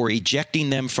or ejecting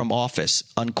them from office,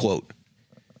 unquote.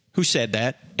 Who said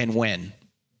that and when?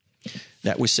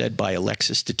 That was said by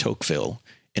Alexis de Tocqueville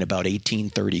in about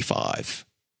 1835.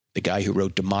 The guy who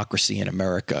wrote Democracy in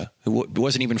America, who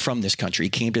wasn't even from this country. He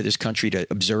came to this country to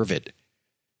observe it.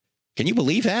 Can you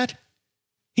believe that?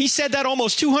 He said that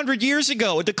almost 200 years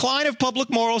ago. A decline of public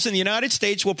morals in the United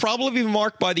States will probably be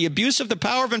marked by the abuse of the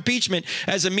power of impeachment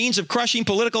as a means of crushing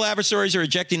political adversaries or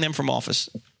ejecting them from office.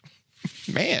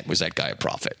 Man, was that guy a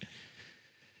prophet.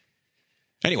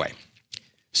 Anyway,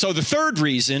 so the third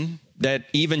reason that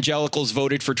evangelicals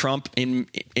voted for Trump, in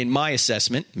my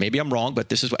assessment, maybe I'm wrong, but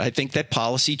this is what I think, that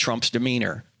policy trumps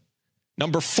demeanor.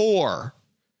 Number 4,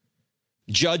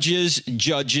 judges.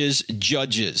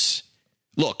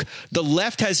 Look, the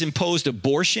left has imposed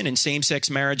abortion and same-sex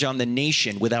marriage on the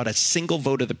nation without a single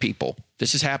vote of the people.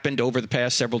 This has happened over the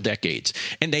past several decades.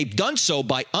 And they've done so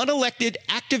by unelected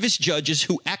activist judges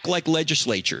who act like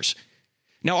legislatures.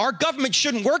 Now, our government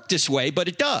shouldn't work this way, but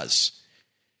it does.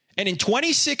 And in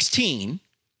 2016,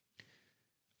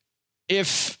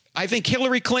 if I think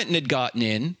Hillary Clinton had gotten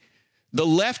in, the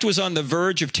left was on the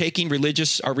verge of taking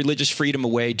our religious freedom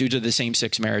away due to the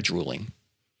same-sex marriage ruling.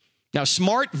 Now,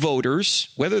 smart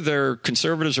voters, whether they're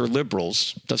conservatives or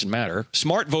liberals, doesn't matter.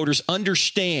 Smart voters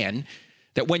understand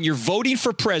that when you're voting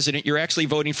for president, you're actually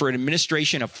voting for an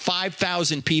administration of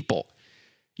 5,000 people.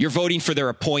 You're voting for their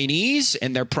appointees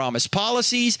and their promised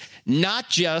policies, not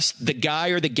just the guy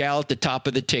or the gal at the top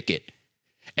of the ticket.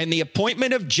 And the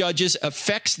appointment of judges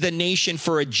affects the nation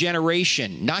for a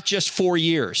generation, not just 4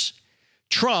 years.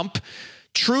 Trump,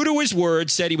 true to his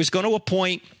word, said he was going to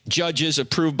appoint judges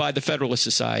approved by the Federalist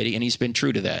Society, and he's been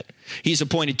true to that. He's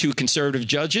appointed 2 conservative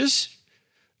judges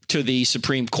to the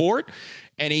Supreme Court,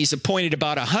 and he's appointed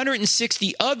about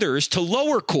 160 others to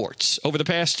lower courts over the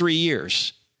past 3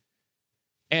 years.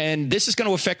 And this is going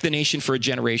to affect the nation for a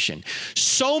generation.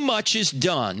 So much is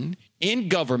done in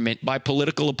government by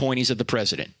political appointees of the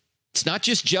president. It's not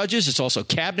just judges, it's also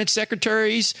cabinet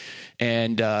secretaries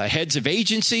and heads of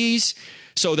agencies.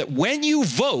 So that when you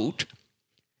vote,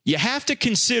 you have to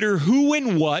consider who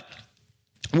and what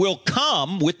will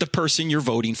come with the person you're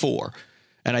voting for.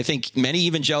 And I think many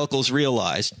evangelicals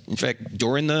realized, in fact,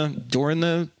 during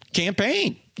the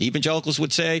campaign, evangelicals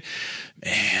would say,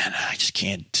 man, I just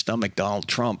can't stomach Donald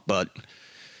Trump, but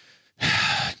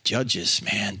judges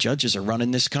are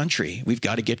running this country. We've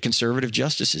got to get conservative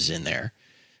justices in there.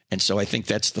 And so I think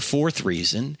that's the 4th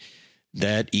reason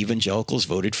that evangelicals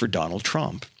voted for Donald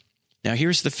Trump. Now,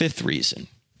 here's the 5th reason.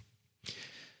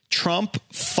 Trump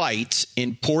fights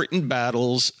important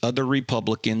battles other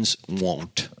Republicans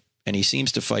won't, and he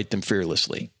seems to fight them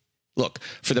fearlessly. Look,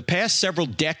 for the past several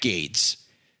decades,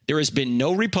 there has been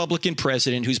no Republican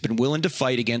president who's been willing to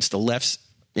fight against the left's,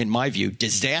 in my view,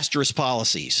 disastrous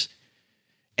policies.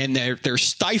 And they're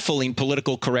stifling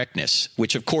political correctness,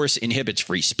 which, of course, inhibits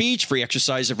free speech, free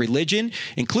exercise of religion,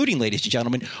 including, ladies and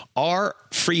gentlemen, our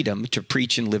freedom to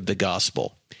preach and live the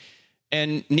gospel.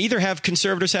 And neither have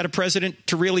conservatives had a president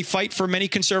to really fight for many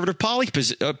conservative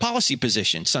policy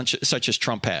positions, such as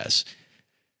Trump has.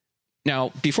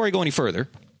 Now, before I go any further,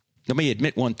 let me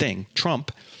admit one thing.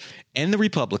 Trump and the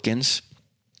Republicans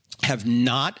have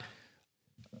not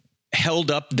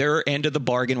held up their end of the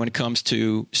bargain when it comes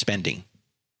to spending.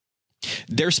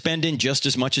 They're spending just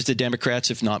as much as the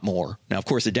Democrats, if not more. Now, of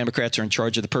course, the Democrats are in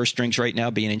charge of the purse strings right now,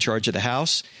 being in charge of the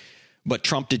House. But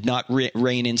Trump did not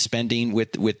rein in spending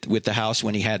with the House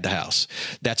when he had the House.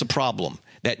 That's a problem.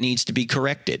 That needs to be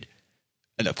corrected.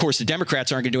 And, of course, the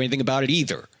Democrats aren't going to do anything about it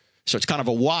either. So it's kind of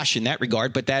a wash in that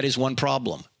regard, but that is one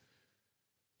problem.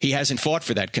 He hasn't fought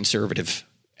for that conservative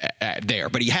there,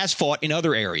 but he has fought in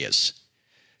other areas.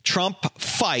 Trump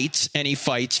fights, and he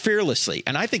fights fearlessly.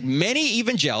 And I think many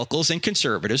evangelicals and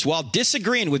conservatives, while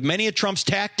disagreeing with many of Trump's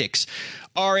tactics,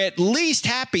 are at least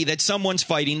happy that someone's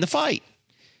fighting the fight.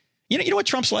 You know what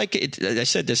Trump's like? I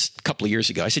said this a couple of years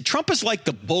ago. I said, Trump is like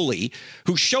the bully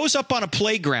who shows up on a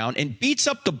playground and beats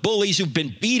up the bullies who've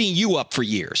been beating you up for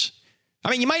years.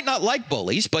 I mean, you might not like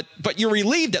bullies, but you're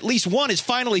relieved at least one is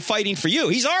finally fighting for you.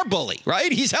 He's our bully,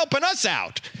 right? He's helping us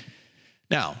out.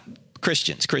 Now,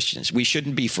 Christians, we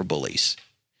shouldn't be for bullies.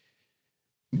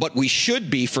 But we should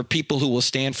be for people who will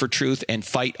stand for truth and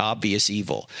fight obvious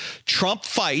evil. Trump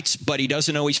fights, but he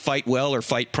doesn't always fight well or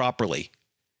fight properly.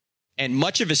 And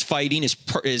much of his fighting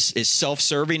is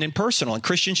self-serving and personal, and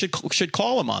Christians should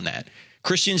call him on that.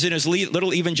 Christians in his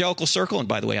little evangelical circle, and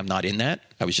by the way, I'm not in that.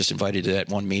 I was just invited to that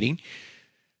one meeting.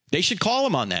 They should call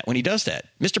him on that when he does that.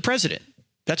 Mr. President,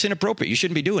 that's inappropriate. You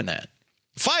shouldn't be doing that.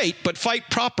 Fight, but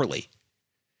fight properly.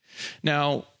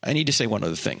 Now, I need to say one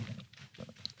other thing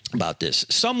about this.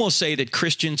 Some will say that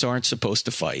Christians aren't supposed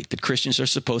to fight, that Christians are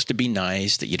supposed to be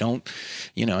nice, that you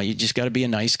just got to be a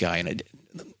nice guy. And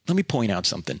let me point out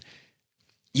something.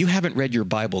 You haven't read your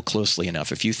Bible closely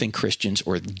enough if you think Christians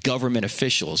or government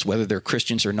officials, whether they're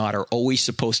Christians or not, are always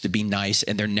supposed to be nice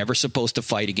and they're never supposed to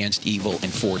fight against evil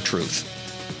and for truth.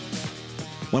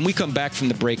 When we come back from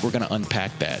the break, we're going to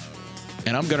unpack that.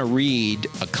 And I'm going to read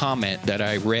a comment that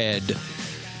I read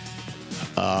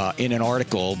in an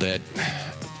article that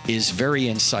is very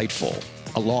insightful,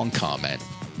 a long comment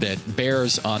that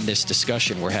bears on this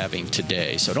discussion we're having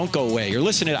today. So don't go away. You're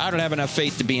listening to I Don't Have Enough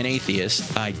Faith to Be an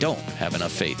Atheist. I don't have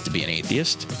enough faith to be an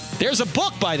atheist. There's a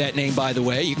book by that name, by the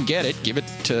way. You can get it. Give it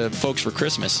to folks for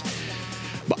Christmas.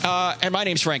 And my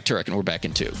name's Frank Turek, and we're back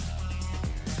in 2.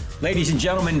 Ladies and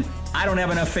gentlemen, I Don't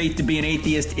Have Enough Faith to Be an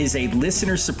Atheist is a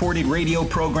listener-supported radio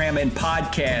program and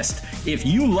podcast. If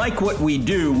you like what we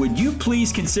do, would you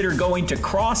please consider going to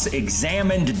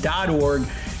crossexamined.org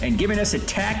and giving us a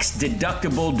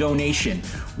tax-deductible donation?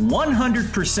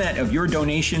 100% of your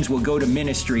donations will go to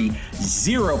ministry,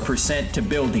 0% to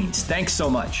buildings. Thanks so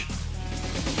much.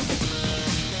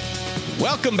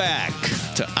 Welcome back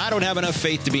to I Don't Have Enough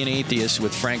Faith to Be an Atheist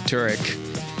with Frank Turek.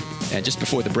 And just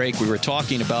before the break, we were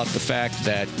talking about the fact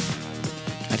that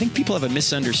I think people have a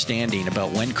misunderstanding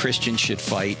about when Christians should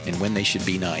fight and when they should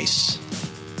be nice.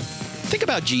 Think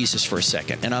about Jesus for a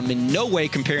second. And I'm in no way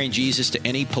comparing Jesus to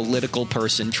any political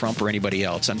person, Trump or anybody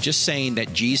else. I'm just saying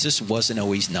that Jesus wasn't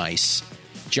always nice.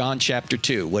 John chapter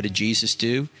 2, what did Jesus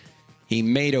do? He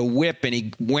made a whip and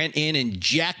he went in and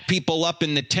jacked people up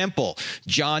in the temple.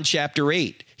 John chapter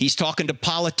 8, he's talking to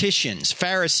politicians,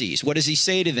 Pharisees. What does he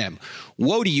say to them?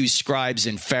 Woe to you, scribes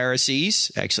and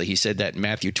Pharisees. Actually, he said that in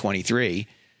Matthew 23.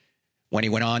 When he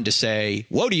went on to say,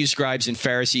 woe to you, scribes and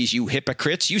Pharisees, you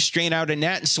hypocrites. You strain out a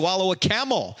gnat and swallow a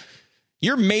camel.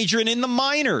 You're majoring in the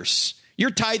minors.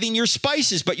 You're tithing your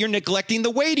spices, but you're neglecting the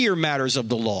weightier matters of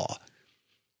the law.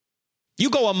 You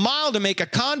go a mile to make a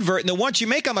convert, and then once you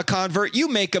make him a convert, you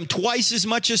make him twice as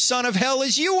much a son of hell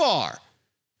as you are.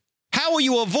 How will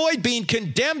you avoid being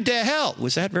condemned to hell?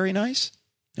 Was that very nice?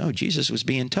 No, Jesus was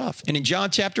being tough. And in John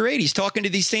chapter 8, he's talking to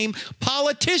these same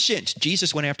politicians.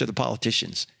 Jesus went after the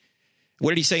politicians.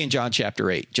 What did he say in John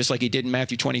chapter 8? Just like he did in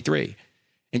Matthew 23.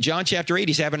 In John chapter 8,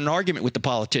 he's having an argument with the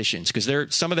politicians because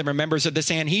some of them are members of the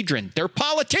Sanhedrin. They're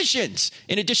politicians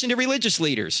in addition to religious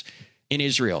leaders in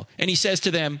Israel. And he says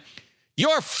to them,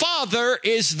 your father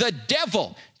is the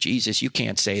devil. Jesus, you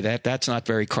can't say that. That's not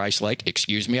very Christ-like.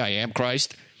 Excuse me, I am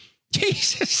Christ.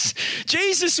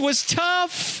 Jesus was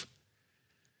tough.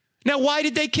 Now, why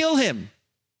did they kill him?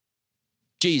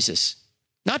 Jesus.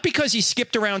 Not because he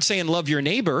skipped around saying, love your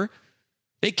neighbor.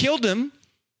 They killed him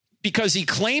because he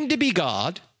claimed to be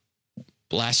God,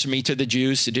 blasphemy to the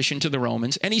Jews, sedition to the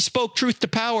Romans, and he spoke truth to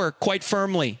power quite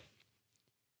firmly.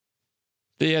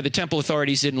 The temple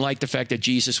authorities didn't like the fact that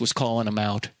Jesus was calling them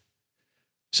out.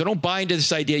 So don't buy into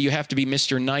this idea you have to be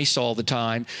Mr. Nice all the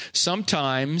time.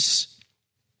 Sometimes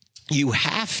you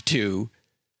have to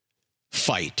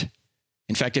fight.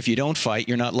 In fact, if you don't fight,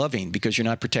 you're not loving because you're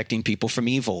not protecting people from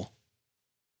evil.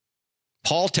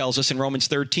 Paul tells us in Romans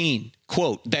 13,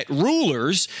 quote, that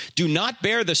rulers do not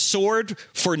bear the sword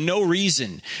for no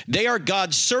reason. They are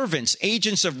God's servants,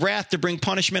 agents of wrath to bring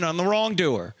punishment on the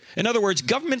wrongdoer. In other words,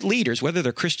 government leaders, whether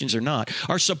they're Christians or not,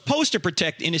 are supposed to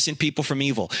protect innocent people from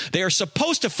evil. They are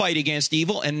supposed to fight against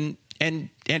evil and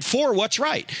for what's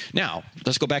right. Now,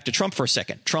 let's go back to Trump for a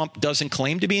second. Trump doesn't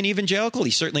claim to be an evangelical.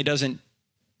 He certainly doesn't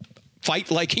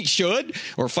fight like he should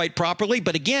or fight properly.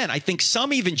 But again, I think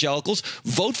some evangelicals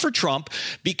vote for Trump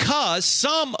because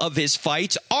some of his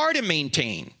fights are to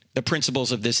maintain the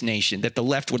principles of this nation that the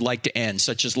left would like to end,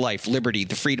 such as life, liberty,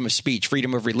 the freedom of speech,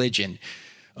 freedom of religion,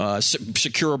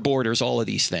 secure borders, all of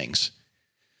these things.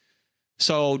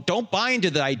 So don't buy into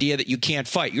the idea that you can't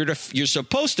fight. You're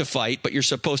supposed to fight, but you're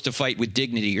supposed to fight with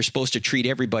dignity. You're supposed to treat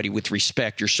everybody with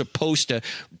respect. You're supposed to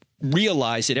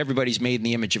realize that everybody's made in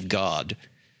the image of God.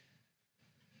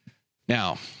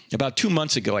 Now, about 2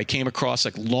 months ago, I came across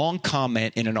a long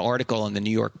comment in an article on the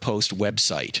New York Post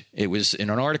website. It was in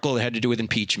an article that had to do with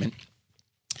impeachment.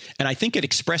 And I think it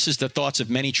expresses the thoughts of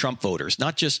many Trump voters,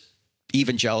 not just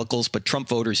evangelicals, but Trump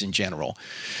voters in general.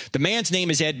 The man's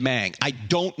name is Ed Mang. I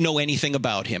don't know anything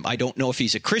about him. I don't know if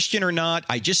he's a Christian or not.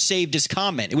 I just saved his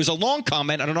comment. It was a long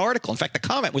comment on an article. In fact, the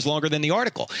comment was longer than the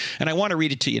article. And I want to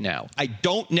read it to you now. I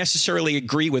don't necessarily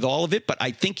agree with all of it, but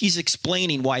I think he's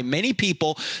explaining why many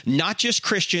people, not just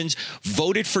Christians,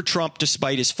 voted for Trump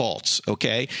despite his faults.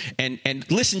 Okay? And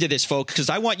listen to this, folks, because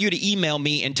I want you to email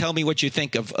me and tell me what you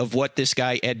think of what this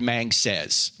guy Ed Mang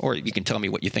says. Or you can tell me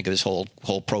what you think of this whole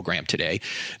program today.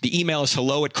 The email is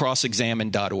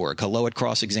hello@crossexamine.org.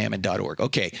 hello@crossexamine.org.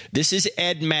 Okay, this is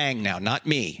Ed Mang now, not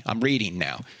me. I'm reading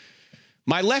now.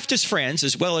 My leftist friends,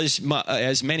 as well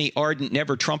as many ardent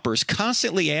never-Trumpers,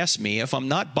 constantly ask me if I'm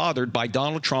not bothered by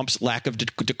Donald Trump's lack of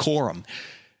decorum.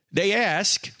 They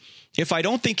ask if I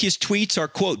don't think his tweets are,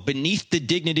 quote, beneath the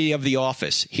dignity of the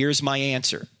office. Here's my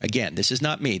answer. Again, this is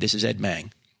not me. This is Ed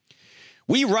Mang.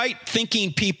 We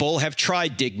right-thinking people have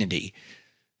tried dignity.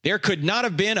 There could not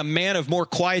have been a man of more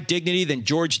quiet dignity than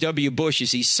George W. Bush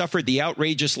as he suffered the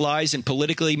outrageous lies and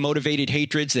politically motivated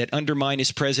hatreds that undermine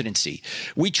his presidency.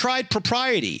 We tried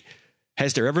propriety.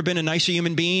 Has there ever been a nicer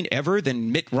human being ever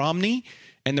than Mitt Romney?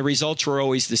 And the results were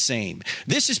always the same.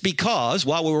 This is because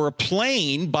while we were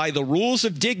playing by the rules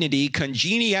of dignity,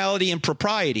 congeniality, and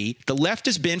propriety, the left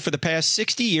has been for the past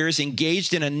 60 years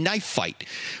engaged in a knife fight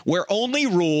where only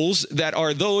rules that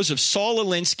are those of Saul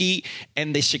Alinsky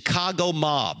and the Chicago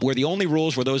mob, where the only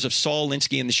rules were those of Saul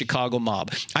Alinsky and the Chicago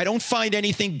mob. I don't find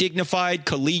anything dignified,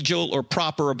 collegial, or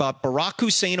proper about Barack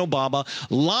Hussein Obama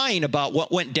lying about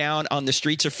what went down on the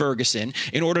streets of Ferguson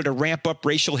in order to ramp up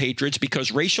racial hatreds, because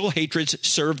racial hatreds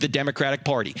serve the Democratic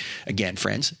Party. Again,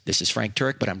 friends, this is Frank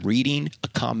Turek, but I'm reading a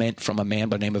comment from a man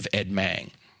by the name of Ed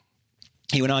Mang.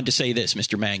 He went on to say this,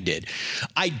 Mr. Mang did.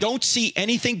 I don't see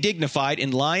anything dignified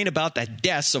in lying about the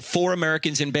deaths of 4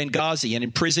 Americans in Benghazi and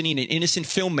imprisoning an innocent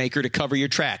filmmaker to cover your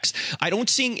tracks. I don't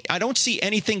see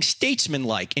anything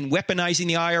statesmanlike in weaponizing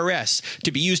the IRS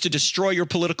to be used to destroy your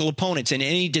political opponents in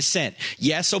any dissent.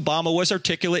 Yes, Obama was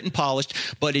articulate and polished,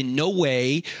 but in no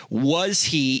way was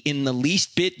he in the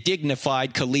least bit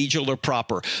dignified, collegial, or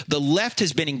proper. The left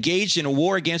has been engaged in a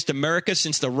war against America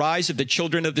since the rise of the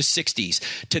children of the 60s.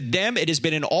 To them, it has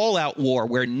been an all-out war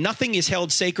where nothing is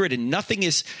held sacred and nothing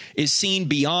is seen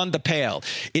beyond the pale.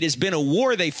 It has been a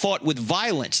war they fought with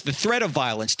violence, the threat of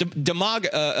violence, demography.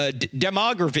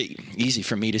 Easy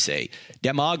for me to say.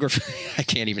 Demography. I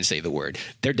can't even say the word.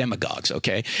 They're demagogues,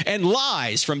 okay? And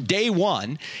lies from day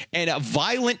one, and a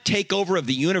violent takeover of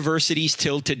the universities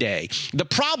till today. The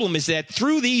problem is that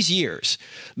through these years,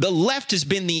 the left has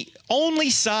been the only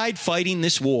side fighting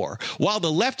this war. While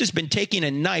the left has been taking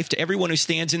a knife to everyone who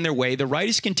stands in their way, the right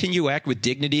has continued to act with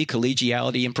dignity,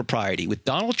 collegiality, and propriety. With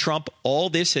Donald Trump, all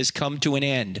this has come to an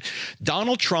end.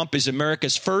 Donald Trump is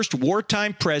America's first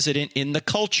wartime president in the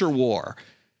culture war.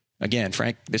 Again,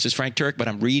 Frank, this is Frank Turek, but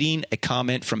I'm reading a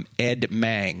comment from Ed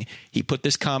Mang. He put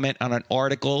this comment on an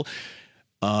article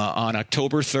on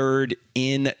October 3rd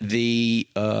in the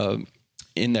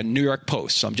New York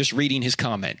Post. So I'm just reading his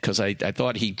comment because I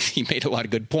thought he made a lot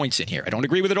of good points in here. I don't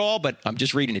agree with it all, but I'm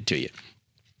just reading it to you.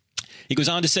 He goes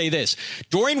on to say this: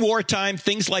 during wartime,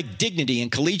 things like dignity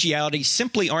and collegiality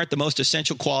simply aren't the most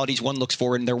essential qualities one looks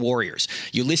for in their warriors.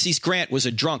 Ulysses Grant was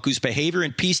a drunk whose behavior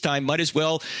in peacetime might as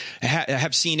well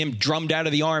have seen him drummed out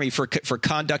of the army for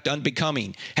conduct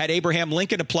unbecoming. Had Abraham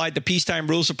Lincoln applied the peacetime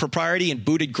rules of propriety and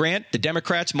booted Grant, the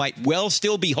Democrats might well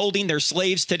still be holding their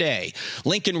slaves today.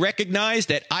 Lincoln recognized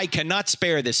that I cannot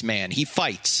spare this man. He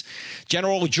fights.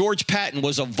 General George Patton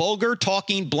was a vulgar,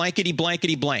 talking blankety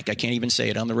blankety blank. I can't even say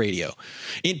it on the radio.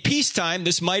 In peacetime,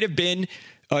 this might have been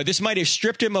This might have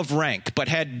stripped him of rank, but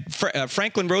had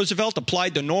Franklin Roosevelt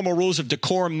applied the normal rules of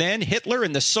decorum then, Hitler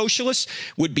and the socialists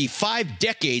would be 5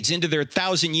 decades into their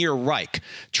 1,000-year Reich.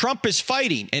 Trump is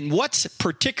fighting, and what's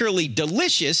particularly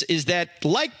delicious is that,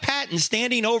 like Patton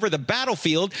standing over the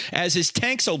battlefield as his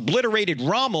tanks obliterated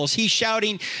Rommel's, he's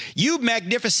shouting, "You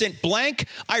magnificent blank,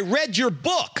 I read your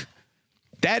book."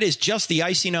 That is just the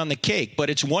icing on the cake,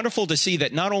 but it's wonderful to see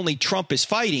that not only Trump is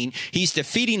fighting, he's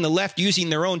defeating the left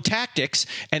using their own tactics,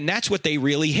 and that's what they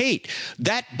really hate.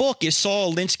 That book is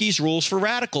Saul Alinsky's Rules for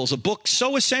Radicals, a book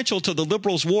so essential to the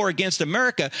liberals' war against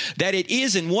America that it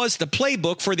is and was the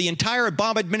playbook for the entire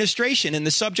Obama administration and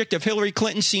the subject of Hillary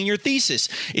Clinton's senior thesis.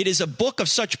 It is a book of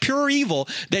such pure evil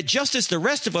that just as the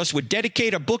rest of us would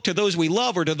dedicate a book to those we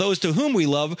love or to those to whom we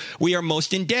love, we are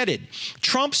most indebted.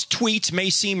 Trump's tweets may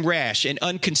seem rash and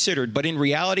unconsidered, but in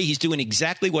reality, he's doing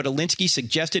exactly what Alinsky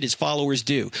suggested his followers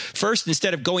do. First,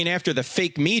 instead of going after the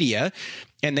fake media,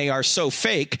 and they are so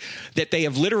fake that they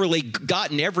have literally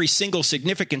gotten every single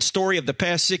significant story of the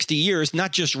past 60 years,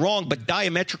 not just wrong, but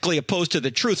diametrically opposed to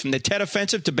the truth. From the Tet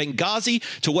Offensive to Benghazi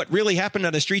to what really happened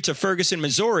on the streets of Ferguson,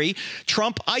 Missouri,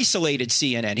 Trump isolated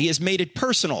CNN. He has made it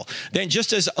personal. Then,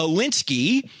 just as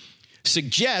Alinsky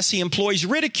suggests, he employs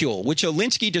ridicule, which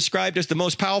Alinsky described as the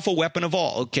most powerful weapon of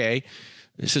all. Okay.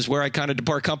 This is where I kind of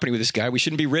depart company with this guy. We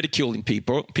shouldn't be ridiculing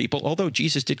people, although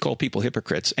Jesus did call people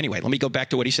hypocrites. Anyway, let me go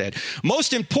back to what he said.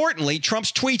 Most importantly,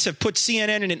 Trump's tweets have put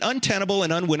CNN in an untenable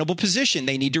and unwinnable position.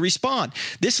 They need to respond.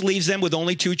 This leaves them with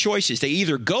only 2 choices. They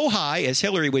either go high, as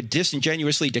Hillary would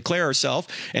disingenuously declare herself,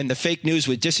 and the fake news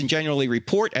would disingenuously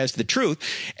report as the truth,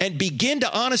 and begin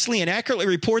to honestly and accurately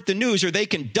report the news, or they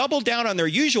can double down on their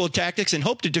usual tactics and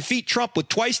hope to defeat Trump with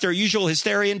twice their usual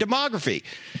hysteria and demography.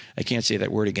 I can't say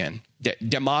that word again. A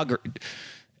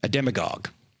demagogue.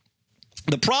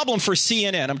 The problem for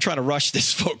CNN, I'm trying to rush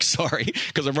this, folks, sorry,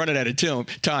 because I'm running out of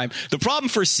time. The problem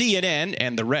for CNN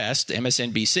and the rest,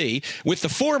 MSNBC, with the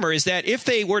former is that if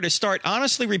they were to start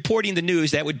honestly reporting the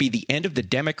news, that would be the end of the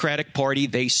Democratic Party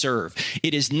they serve.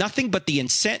 It is nothing but the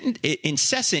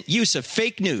incessant use of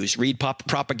fake news, read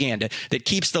propaganda, that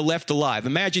keeps the left alive.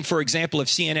 Imagine, for example, if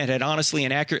CNN had honestly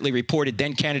and accurately reported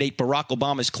then-candidate Barack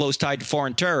Obama's close tie to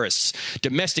foreign terrorists,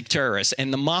 domestic terrorists,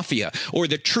 and the mafia, or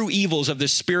the true evils of the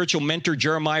spiritual mentor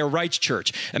Jeremiah Wright's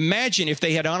church. Imagine if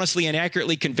they had honestly and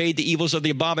accurately conveyed the evils of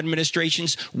the Obama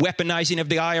administration's weaponizing of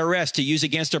the IRS to use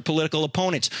against their political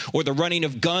opponents, or the running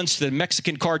of guns to the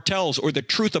Mexican cartels, or the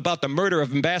truth about the murder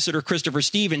of Ambassador Christopher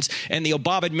Stevens and the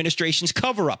Obama administration's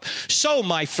cover-up. So,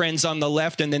 my friends on the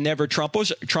left and the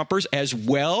never-Trumpers as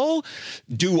well,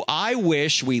 do I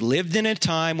wish we lived in a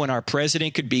time when our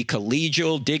president could be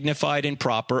collegial, dignified, and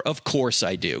proper? Of course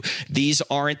I do. These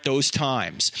aren't those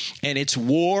times. And it's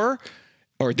war.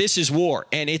 Or this is war,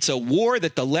 and it's a war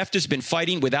that the left has been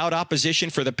fighting without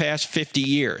opposition for the past 50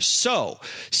 years. So,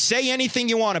 say anything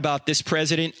you want about this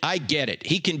president. I get it.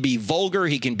 He can be vulgar.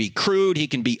 He can be crude. He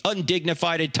can be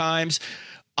undignified at times.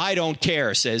 I don't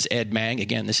care, says Ed Mang.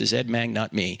 Again, this is Ed Mang,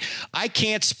 not me. I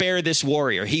can't spare this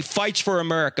warrior. He fights for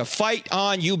America. Fight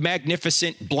on, you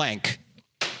magnificent blank.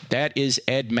 That is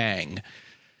Ed Mang.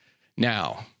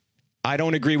 Now, I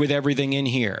don't agree with everything in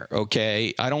here,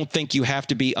 okay? I don't think you have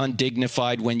to be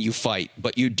undignified when you fight,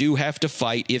 but you do have to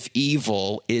fight if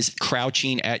evil is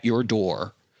crouching at your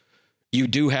door. You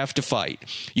do have to fight.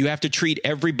 You have to treat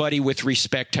everybody with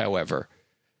respect, however.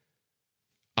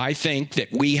 I think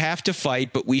that we have to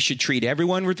fight, but we should treat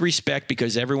everyone with respect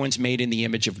because everyone's made in the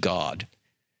image of God.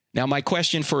 Now, my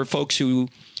question for folks who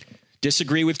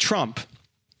disagree with Trump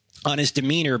on his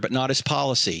demeanor but not his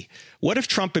policy, what if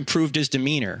Trump improved his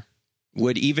demeanor?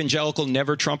 Would evangelical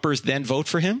never-Trumpers then vote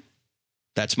for him?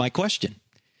 That's my question.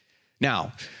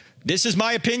 Now, this is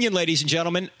my opinion, ladies and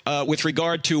gentlemen, with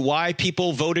regard to why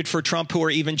people voted for Trump who are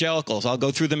evangelicals. I'll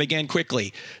go through them again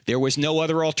quickly. There was no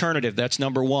other alternative. That's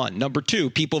number one. Number two,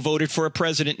 people voted for a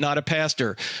president, not a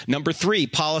pastor. Number three,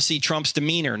 policy trumps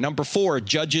demeanor. Number four,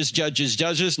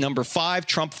 judges. Number five,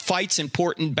 Trump fights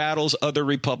important battles other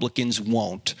Republicans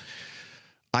won't.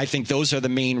 I think those are the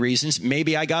main reasons.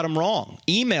 Maybe I got them wrong.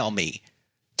 Email me.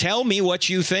 Tell me what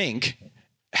you think.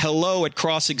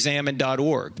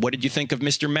 hello@crossexamine.org. What did you think of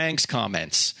Mr. Mang's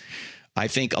comments? I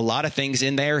think a lot of things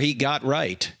in there he got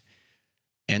right.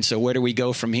 And so where do we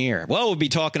go from here? Well, we'll be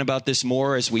talking about this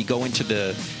more as we go into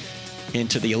the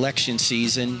election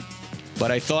season.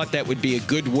 But I thought that would be a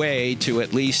good way to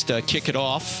at least kick it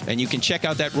off. And you can check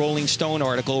out that Rolling Stone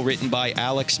article written by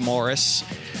Alex Morris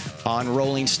on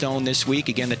Rolling Stone this week.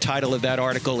 Again, the title of that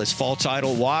article is False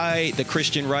Idol: Why the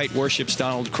Christian Right Worships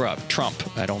Donald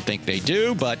Trump. I don't think they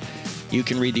do, but You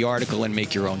can read the article and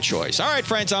make your own choice. All right,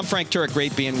 friends, I'm Frank Turek.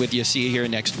 Great being with you. See you here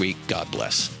next week. God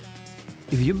bless.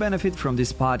 If you benefit from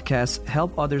this podcast,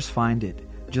 help others find it.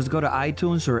 Just go to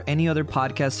iTunes or any other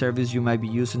podcast service you might be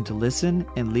using to listen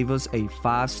and leave us a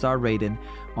 5-star rating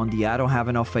on the I Don't Have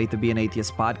Enough Faith to Be an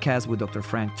Atheist podcast with Dr.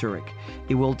 Frank Turek.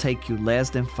 It will take you less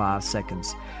than 5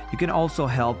 seconds. You can also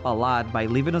help a lot by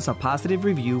leaving us a positive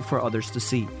review for others to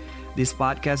see. This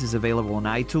podcast is available on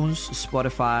iTunes,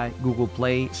 Spotify, Google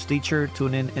Play, Stitcher,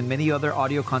 TuneIn, and many other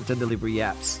audio content delivery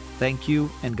apps. Thank you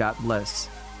and God bless.